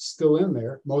eyes still in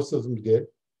there. Most of them did.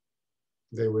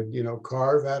 They would, you know,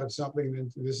 carve out of something,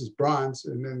 and this is bronze,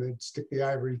 and then they'd stick the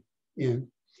ivory in.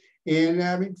 And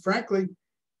I mean, frankly,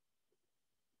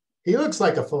 he looks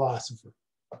like a philosopher.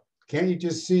 Can't you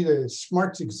just see the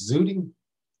smarts exuding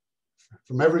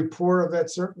from every pore of that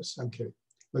surface? I'm kidding.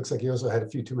 Looks like he also had a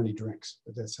few too many drinks,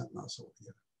 but that's something else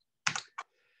altogether.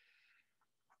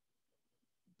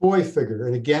 Boy figure,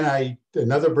 and again,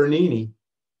 another Bernini.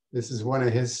 This is one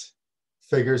of his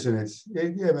figures, and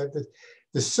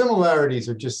the similarities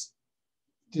are just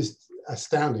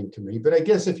astounding to me. But I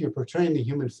guess if you're portraying the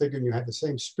human figure and you have the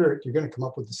same spirit, you're going to come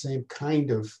up with the same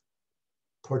kind of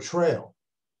portrayal.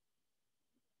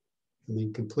 I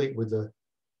mean, complete with the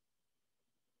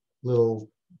little,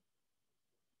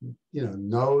 you know,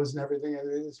 nose and everything. It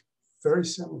is very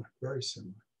similar, very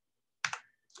similar.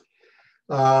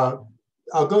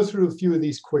 I'll go through a few of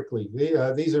these quickly.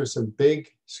 These are some big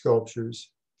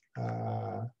sculptures.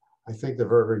 I think they're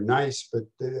very, very nice, but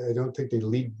I don't think they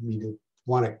lead me to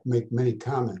want to make many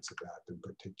comments about them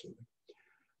particularly.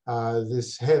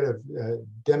 This head of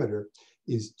Demeter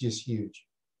is just huge.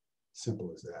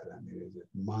 Simple as that. I mean, it's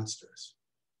monstrous.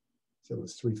 So it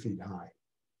was 3 feet high.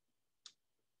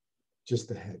 Just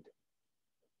the head.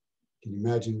 Can you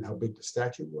imagine how big the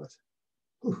statue was?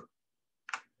 Whew.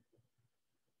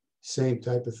 Same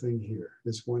type of thing here.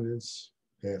 This one is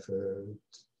a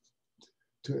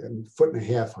foot and a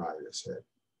half high, this head.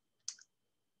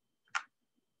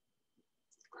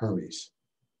 Hermes.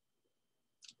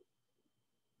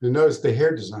 And notice the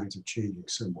hair designs are changing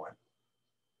somewhat.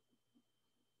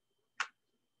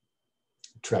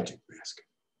 Tragic mask.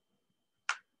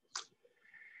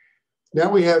 Now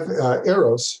we have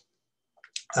Eros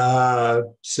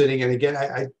sitting, and again,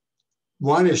 I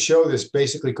want to show this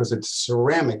basically because it's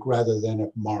ceramic rather than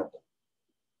a marble.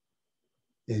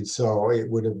 And so it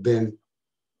would have been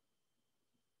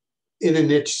in a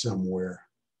niche somewhere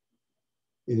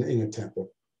in a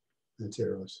temple. That's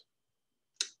Eros.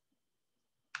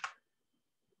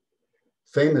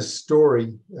 Famous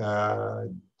story,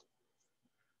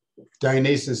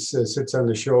 Dionysus sits on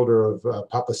the shoulder of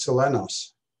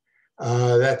Papasilenos.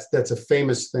 That's a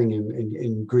famous thing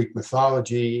in Greek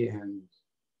mythology, and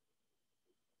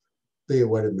be it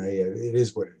what it may, it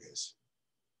is what it is.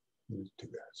 Two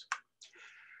guys.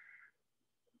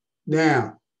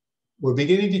 Now, we're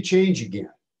beginning to change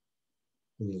again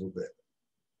a little bit.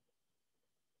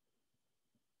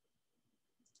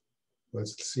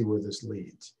 Let's see where this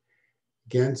leads.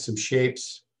 Again, some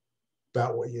shapes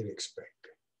about what you'd expect.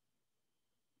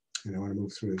 And I want to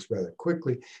move through this rather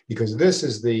quickly because this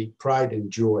is the pride and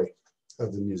joy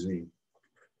of the museum.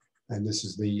 And this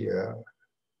is the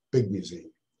big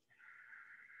museum.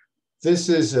 This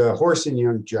is a horse and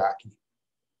young jockey.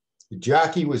 The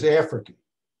jockey was African,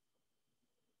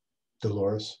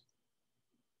 Dolores.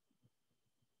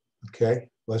 Okay,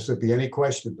 lest there be any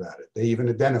question about it. They even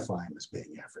identify him as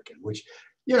being African, which,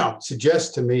 you know,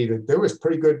 suggests to me that there was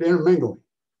pretty good intermingling.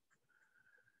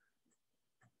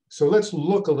 So let's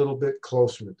look a little bit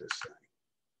closer at this thing.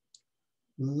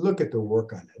 Look at the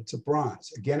work on it. It's a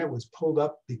bronze. Again, it was pulled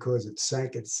up because it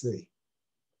sank at sea.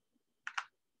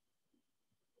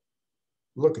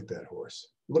 Look at that horse.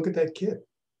 Look at that kid.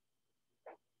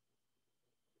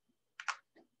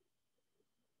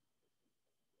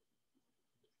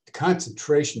 The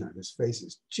concentration on his face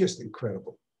is just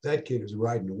incredible. That kid is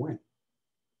riding to win.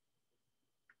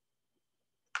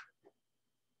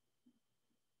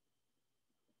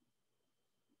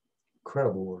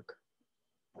 Incredible work.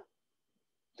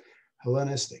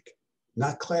 Hellenistic,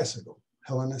 not classical,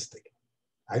 Hellenistic.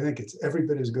 I think it's every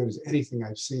bit as good as anything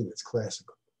I've seen that's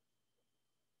classical.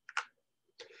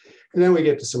 And then we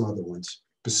get to some other ones.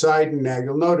 Poseidon, now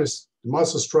you'll notice the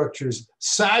muscle structure's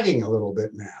sagging a little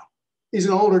bit now. He's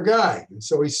an older guy, and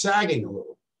so he's sagging a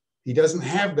little. He doesn't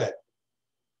have that,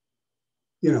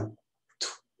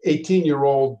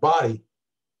 18-year-old body.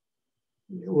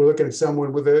 We're looking at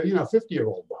someone with a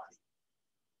 50-year-old body.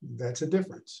 That's a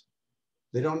difference.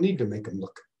 They don't need to make them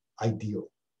look ideal.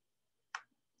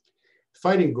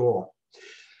 Fighting Gaul.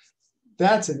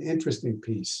 That's an interesting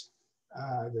piece.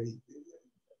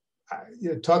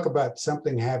 Talk about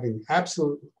something having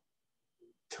absolute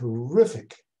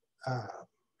terrific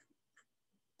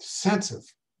sense of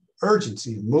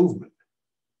urgency and movement.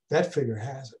 That figure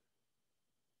has it.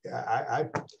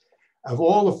 Of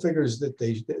all the figures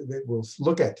that we'll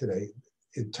look at today,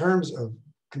 in terms of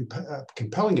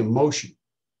compelling emotion,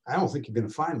 I don't think you're going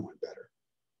to find one better.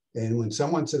 And when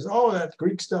someone says, oh, that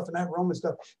Greek stuff and that Roman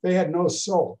stuff, they had no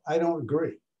soul. I don't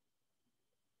agree.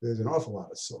 There's an awful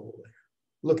lot of soul there.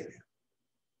 Look at him.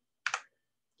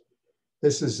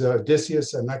 This is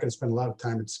Odysseus. I'm not going to spend a lot of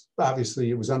time. It's obviously,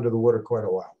 it was under the water quite a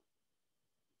while.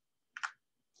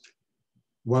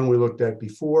 One we looked at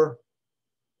before.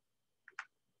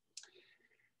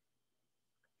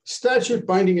 Statute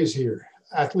binding his hair.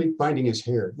 Athlete binding his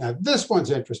hair. Now, this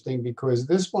one's interesting because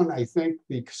this one, I think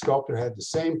the sculptor had the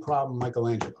same problem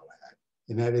Michelangelo had.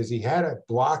 And that is he had a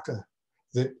block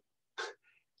that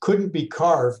couldn't be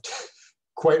carved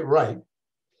quite right.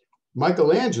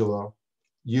 Michelangelo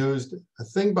used a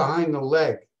thing behind the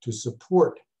leg to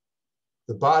support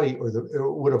the body, or it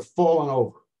would have fallen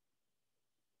over,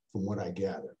 from what I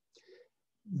gather.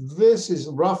 This is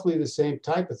roughly the same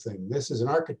type of thing. This is an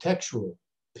architectural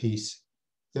piece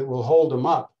that will hold him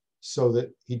up so that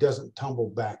he doesn't tumble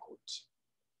backwards.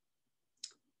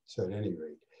 So at any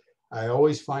rate, I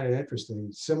always find it interesting.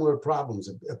 Similar problems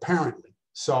apparently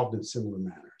solved in similar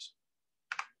manners.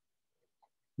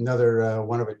 Another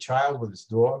one of a child with his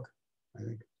dog. I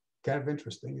think kind of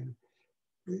interesting.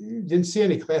 You didn't see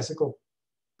any classical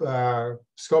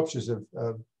sculptures of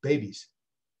babies,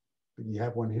 but you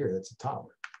have one here. That's a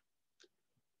toddler.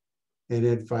 And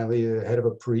then finally, the head of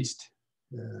a priest.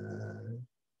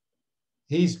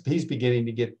 He's beginning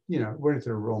to get, we're into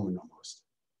the Roman almost,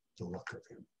 the look of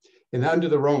him. And under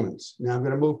the Romans. Now I'm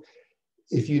going to move.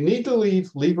 If you need to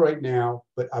leave right now,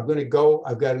 but I'm going to go.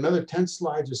 I've got another 10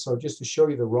 slides or so just to show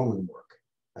you the Roman work.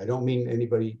 I don't mean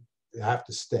anybody have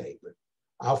to stay, but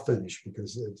I'll finish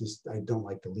because I don't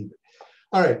like to leave it.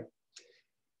 All right.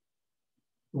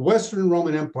 Western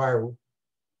Roman Empire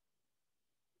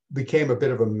became a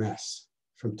bit of a mess.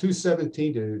 From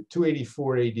 217 to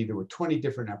 284 AD, there were 20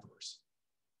 different emperors.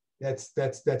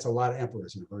 That's a lot of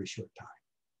emperors in a very short time.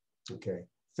 Okay,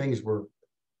 things were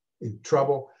in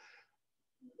trouble.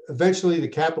 Eventually, the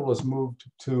capital was moved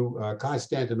to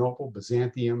Constantinople,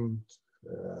 Byzantium,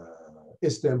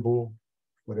 Istanbul,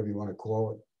 whatever you want to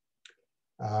call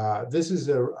it. This is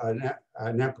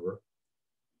an emperor,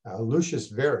 Lucius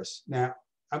Verus. Now,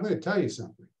 I'm going to tell you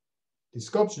something. The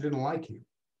sculpture didn't like him.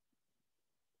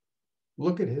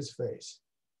 Look at his face.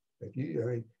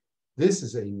 This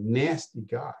is a nasty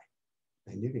guy.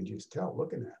 And you can just tell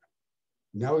looking at him.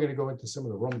 Now we're going to go into some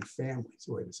of the Roman families.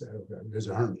 Wait a second. There's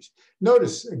a Hermes.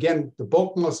 Notice, again, the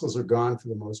bulk muscles are gone for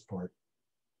the most part.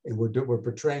 And we're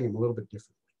portraying him a little bit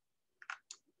differently.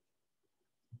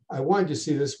 I wanted to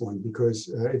see this one because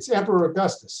it's Emperor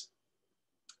Augustus.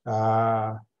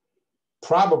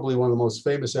 Probably one of the most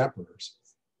famous emperors.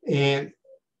 And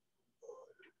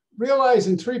realize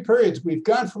in 3 periods, we've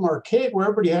gone from archaic, where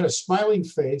everybody had a smiling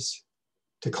face,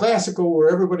 to classical, where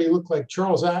everybody looked like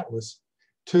Charles Atlas,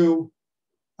 to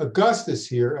Augustus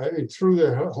here, through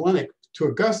the Hellenic, to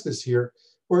Augustus here,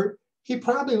 where he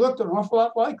probably looked an awful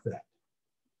lot like that.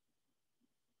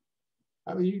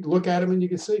 I mean, you look at him and you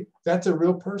can see that's a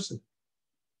real person.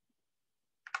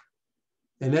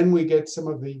 And then we get some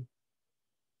of the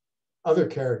other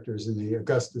characters in the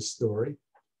Augustus story.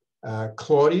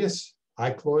 Claudius,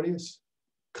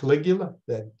 Caligula,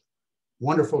 that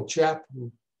wonderful chap,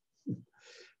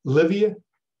 Livia.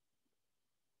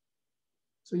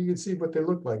 So you can see what they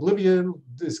look like. Livia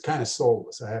is kind of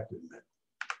soulless, I have to admit.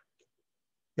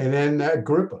 And then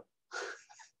Agrippa,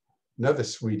 another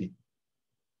sweetie.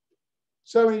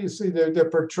 So you see they're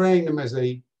portraying them as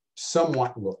they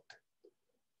somewhat look.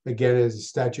 Again, as a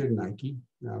statue of Nike.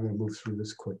 Now I'm going to move through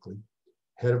this quickly.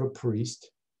 Head of a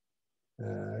priest.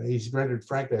 He's rendered,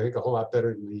 frankly, I think a whole lot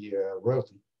better than the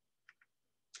royalty.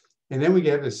 And then we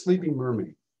get the sleeping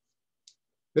mermaid.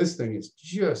 This thing is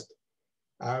just,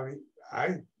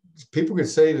 people could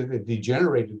say that it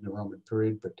degenerated in the Roman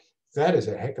period, but that is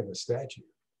a heck of a statue.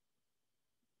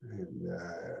 And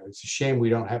it's a shame we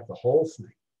don't have the whole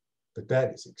thing, but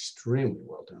that is extremely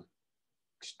well done.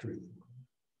 Extremely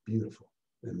beautiful.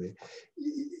 And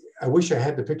I wish I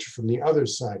had the picture from the other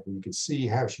side where you could see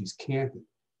how she's canted.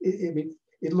 I mean,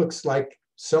 it looks like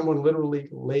someone literally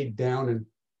laid down and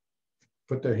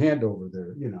put their hand over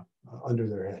their, under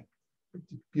their head.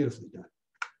 Beautifully done.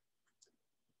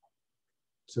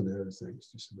 Some of the other things,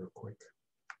 just real quick.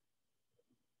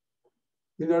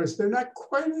 You notice they're not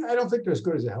quite, I don't think they're as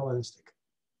good as the Hellenistic,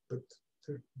 but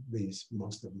these,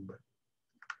 most of them, but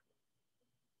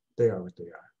they are what they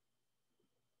are.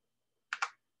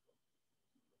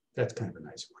 That's kind of a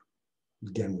nice one.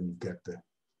 Again, when you've got the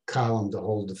column to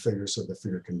hold the figure so the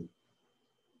figure can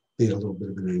be at a little bit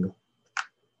of an angle.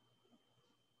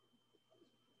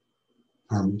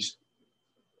 Hermes.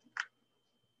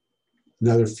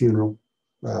 Another funeral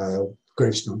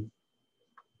gravestone.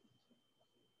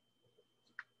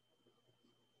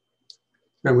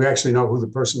 And we actually know who the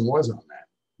person was on that,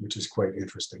 which is quite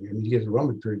interesting. And you get the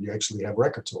Roman period, you actually have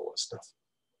records of all this stuff.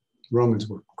 Romans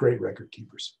were great record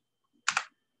keepers.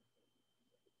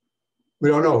 We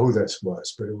don't know who this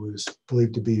was, but it was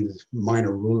believed to be a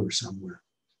minor ruler somewhere.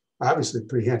 Obviously, a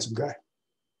pretty handsome guy.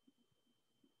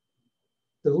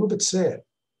 But a little bit sad,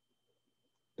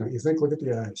 don't you think? Look at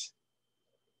the eyes.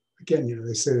 Again,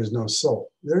 they say there's no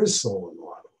soul. There is soul in a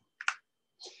lot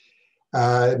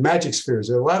of them. Magic spheres.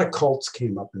 A lot of cults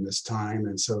came up in this time,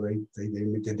 and so they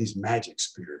did these magic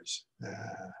spheres,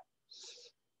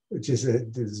 which is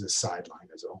a sideline,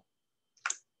 is all.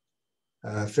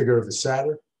 Figure of a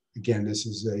satyr. Again, this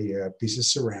is a piece of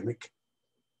ceramic.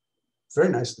 Very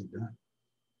nicely done.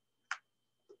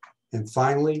 And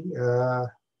finally,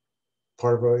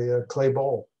 part of a clay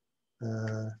bowl.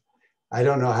 I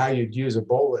don't know how you'd use a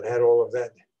bowl that had all of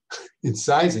that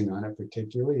incising on it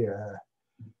particularly.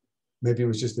 Maybe it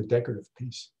was just a decorative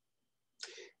piece.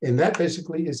 And that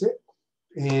basically is it.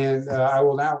 And I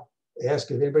will now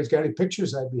ask if anybody's got any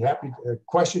pictures. I'd be happy,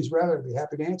 questions rather, I'd be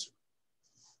happy to answer.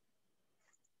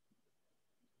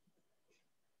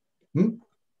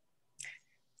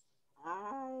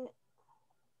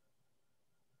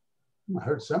 I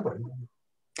heard somebody.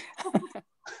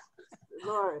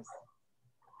 Dolores.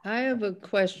 I have a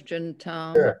question,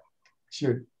 Tom. Yeah,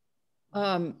 sure.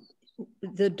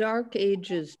 The Dark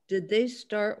Ages, did they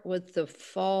start with the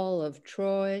fall of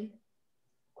Troy?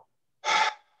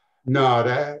 No,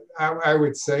 that I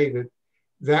would say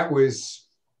that was,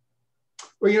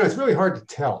 well, it's really hard to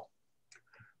tell.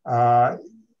 I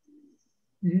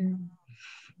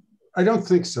don't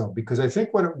think so, because I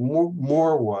think what it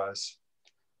more was,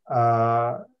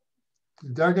 the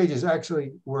Dark Ages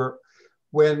actually were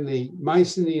when the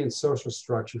Mycenaean social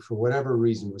structure, for whatever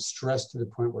reason, was stressed to the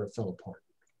point where it fell apart.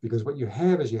 Because what you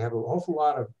have is you have an awful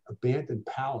lot of abandoned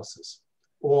palaces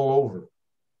all over,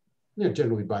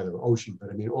 generally by the ocean, but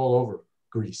I mean all over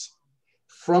Greece,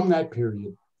 from that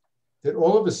period, that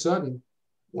all of a sudden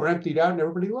were emptied out and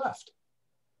everybody left.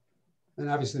 And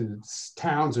obviously the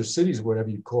towns or cities, whatever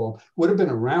you call them, would have been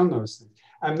around those things.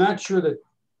 I'm not sure that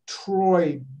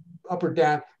Troy, up or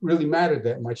down, really mattered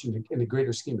that much in the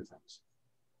greater scheme of things.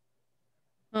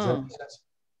 Does that make sense?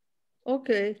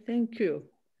 Okay, thank you.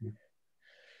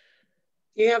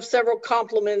 You have several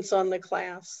compliments on the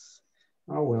class.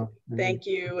 Oh, well. Thank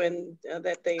you, and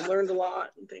that they learned a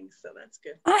lot and things, so that's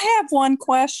good. I have one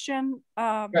question.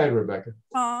 Go ahead, Rebecca.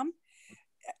 Tom,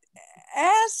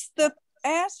 as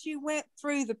you went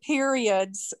through the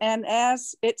periods, and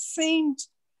as it seemed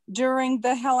during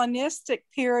the Hellenistic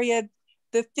period,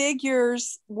 the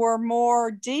figures were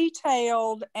more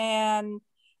detailed and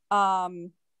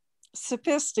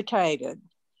sophisticated.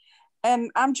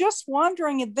 And I'm just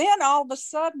wondering, and then all of a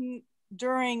sudden,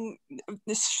 during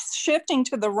shifting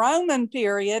to the Roman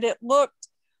period, it looked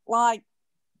like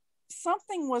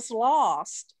something was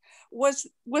lost. Was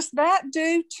that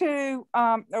due to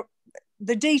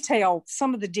the detail?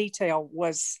 Some of the detail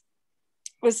was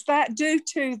that due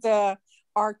to the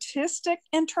artistic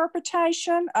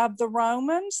interpretation of the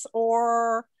Romans,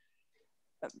 or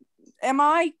am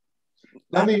I?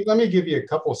 Let me give you a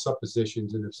couple of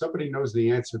suppositions, and if somebody knows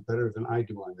the answer better than I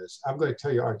do on this, I'm going to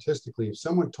tell you artistically, if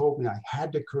someone told me I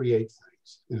had to create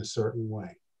things in a certain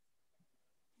way,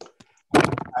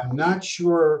 I'm not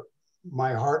sure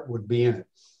my heart would be in it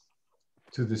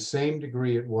to the same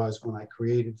degree it was when I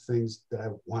created things that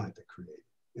I wanted to create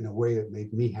in a way that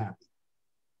made me happy.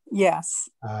 Yes.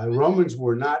 Romans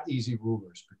were not easy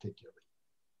rulers, particularly.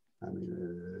 I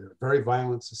mean, a very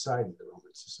violent society, the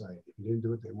Roman society. If you didn't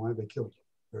do what they wanted, they killed you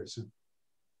very soon.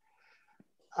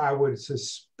 I would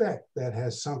suspect that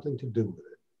has something to do with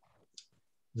it.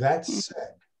 That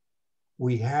said,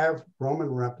 we have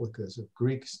Roman replicas of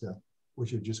Greek stuff,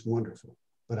 which are just wonderful.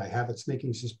 But I have a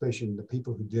sneaking suspicion the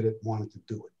people who did it wanted to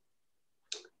do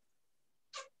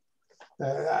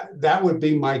it. That would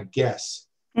be my guess.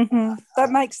 Mm-hmm.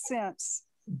 That makes sense.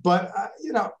 But,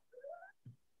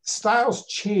 styles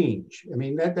change. I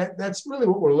mean, that's really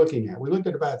what we're looking at. We looked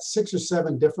at about 6 or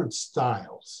 7 different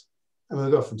styles. I'm going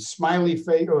to go from smiley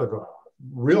face, or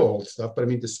real old stuff, but I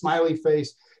mean, the smiley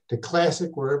face, to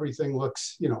classic, where everything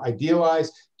looks, you know,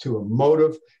 idealized, to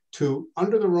emotive, to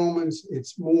under the Romans,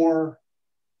 it's more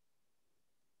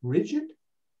rigid,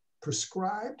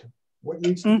 prescribed, what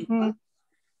needs to be done.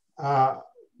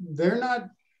 They're not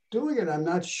doing it, I'm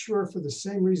not sure, for the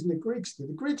same reason the Greeks did.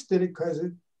 The Greeks did it because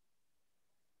it,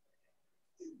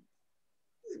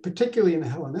 particularly in the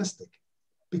Hellenistic,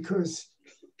 because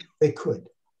they could.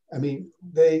 I mean,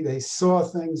 they saw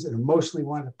things and emotionally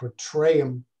wanted to portray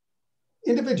them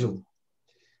individually.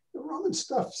 The Roman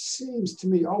stuff seems to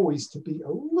me always to be a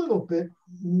little bit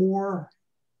more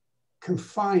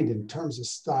confined in terms of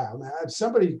style. Now, if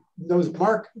somebody knows,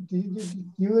 Mark, do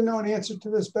you know an answer to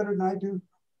this better than I do,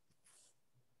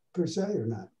 per se, or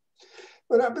not?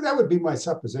 But that would be my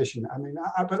supposition. I mean,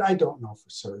 but I don't know for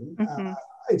certain.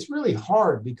 It's really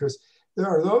hard because there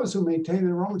are those who maintain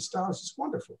the Roman style is just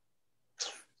wonderful.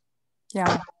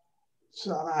 Yeah.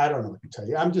 So I don't know what to tell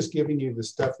you. I'm just giving you the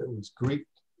stuff that was Greek,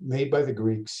 made by the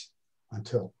Greeks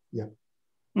until, yeah.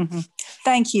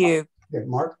 Thank you. Yeah,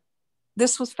 Mark?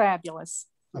 This was fabulous.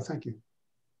 Oh, thank you.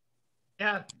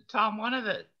 Yeah, Tom,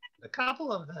 a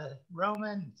couple of the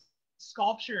Roman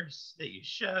sculptures that you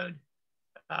showed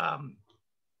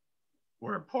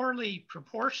were poorly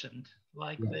proportioned.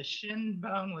 Like the shin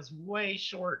bone was way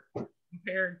short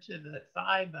compared to the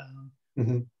thigh bone.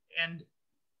 And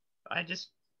I just,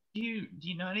 do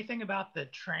you know anything about the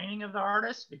training of the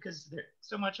artists? Because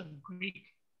so much of Greek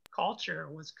culture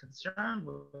was concerned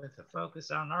with a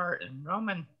focus on art, and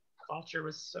Roman culture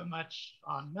was so much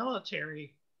on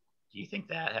military. Do you think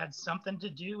that had something to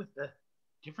do with the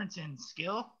difference in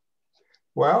skill?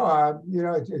 Well, you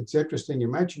know, it's interesting you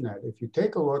mention that. If you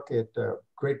take a look at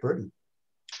Great Britain,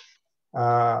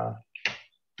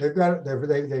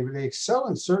 they excel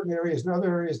in certain areas, in other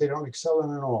areas they don't excel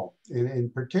in at all.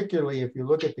 And particularly if you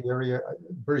look at the area,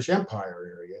 British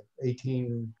Empire area,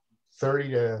 1830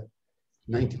 to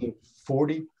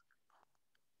 1940,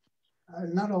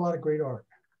 not a lot of great art.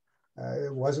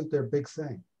 It wasn't their big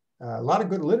thing. A lot of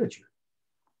good literature.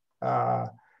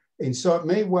 And so it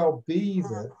may well be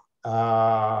that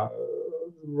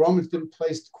Romans didn't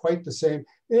place quite the same,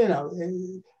 you know,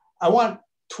 I want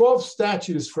 12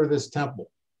 statues for this temple.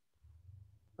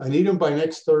 I need them by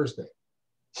next Thursday,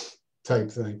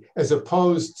 type thing, as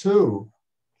opposed to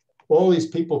all these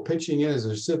people pitching in as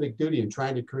their civic duty and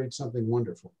trying to create something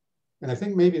wonderful. And I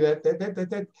think maybe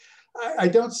I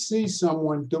don't see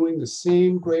someone doing the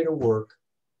same greater work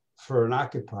for an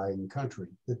occupying country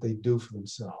that they do for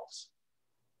themselves.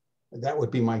 That would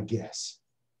be my guess.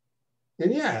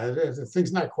 And yeah, if the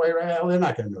thing's not quite right, they're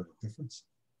not going to know the difference.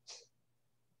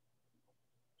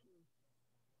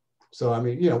 So, I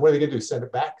mean, you know, what are they going to do? Send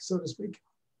it back, so to speak?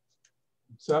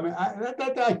 So, I mean,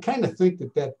 I kind of think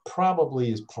that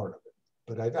probably is part of it,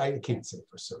 but I can't say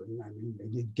for certain. I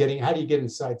mean, how do you get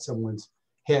inside someone's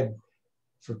head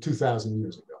from 2,000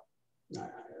 years ago?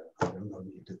 I don't know what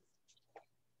you do.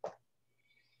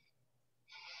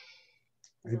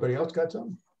 Anybody else got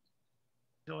something?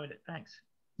 Enjoyed it, thanks.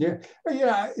 Yeah,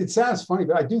 it sounds funny,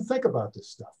 but I do think about this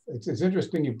stuff. It's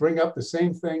interesting you bring up the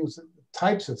same things,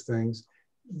 types of things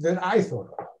that I thought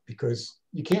about, because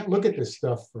you can't look at this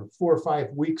stuff for 4 or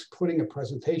 5 weeks putting a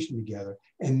presentation together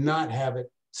and not have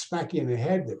it smack you in the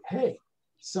head that, hey,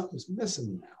 something's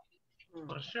missing now.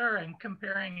 Well, sure, and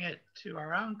comparing it to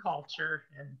our own culture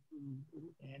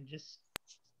and just,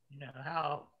 you know,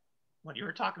 how, what you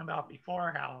were talking about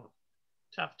before, how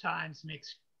tough times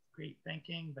makes great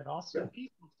thinking, but also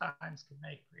peaceful times can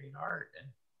make great art. And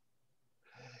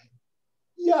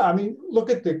yeah, I mean, look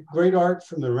at the great art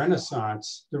from the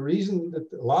Renaissance. The reason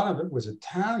that a lot of it was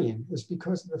Italian is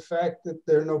because of the fact that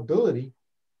their nobility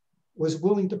was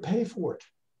willing to pay for it.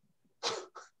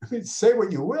 I mean, say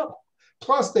what you will.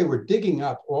 Plus, they were digging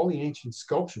up all the ancient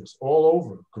sculptures all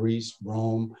over Greece,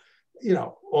 Rome, you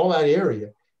know, all that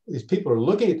area. These people are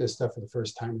looking at this stuff for the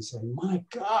first time and saying, my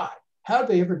God, how did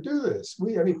they ever do this?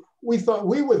 We thought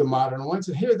we were the modern ones,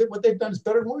 and here, what they've done is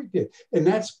better than we did. And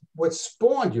that's what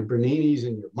spawned your Berninis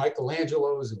and your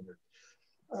Michelangelos and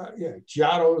your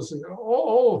Giottos and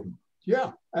all of them.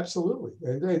 Yeah, absolutely.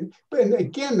 And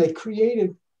again, they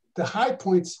created the high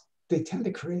points. They tend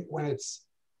to create when it's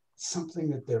something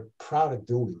that they're proud of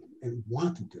doing and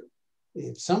want to do.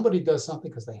 If somebody does something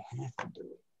because they have to do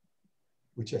it,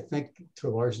 which I think to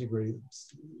a large degree,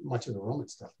 much of the Roman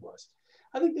stuff was.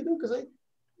 I think they do because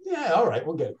all right,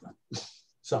 we'll get it done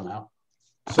somehow.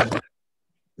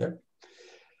 Yeah.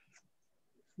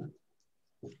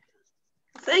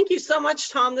 Thank you so much,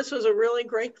 Tom. This was a really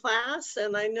great class,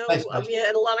 and I know we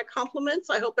had a lot of compliments.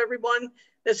 I hope everyone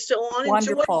that's still on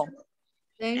Wonderful.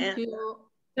 enjoyed. Thank you.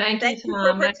 Thank you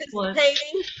for participating.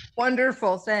 Excellent.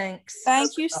 Wonderful, thanks.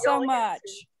 Thank you so much.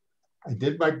 I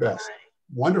did my best. Bye.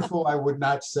 Wonderful, I would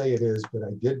not say it is, but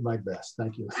I did my best.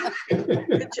 Thank you.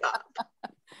 Good job.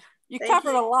 You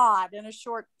covered a lot in a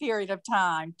short period of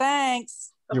time.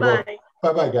 Thanks. Bye-bye.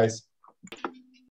 Bye-bye, guys.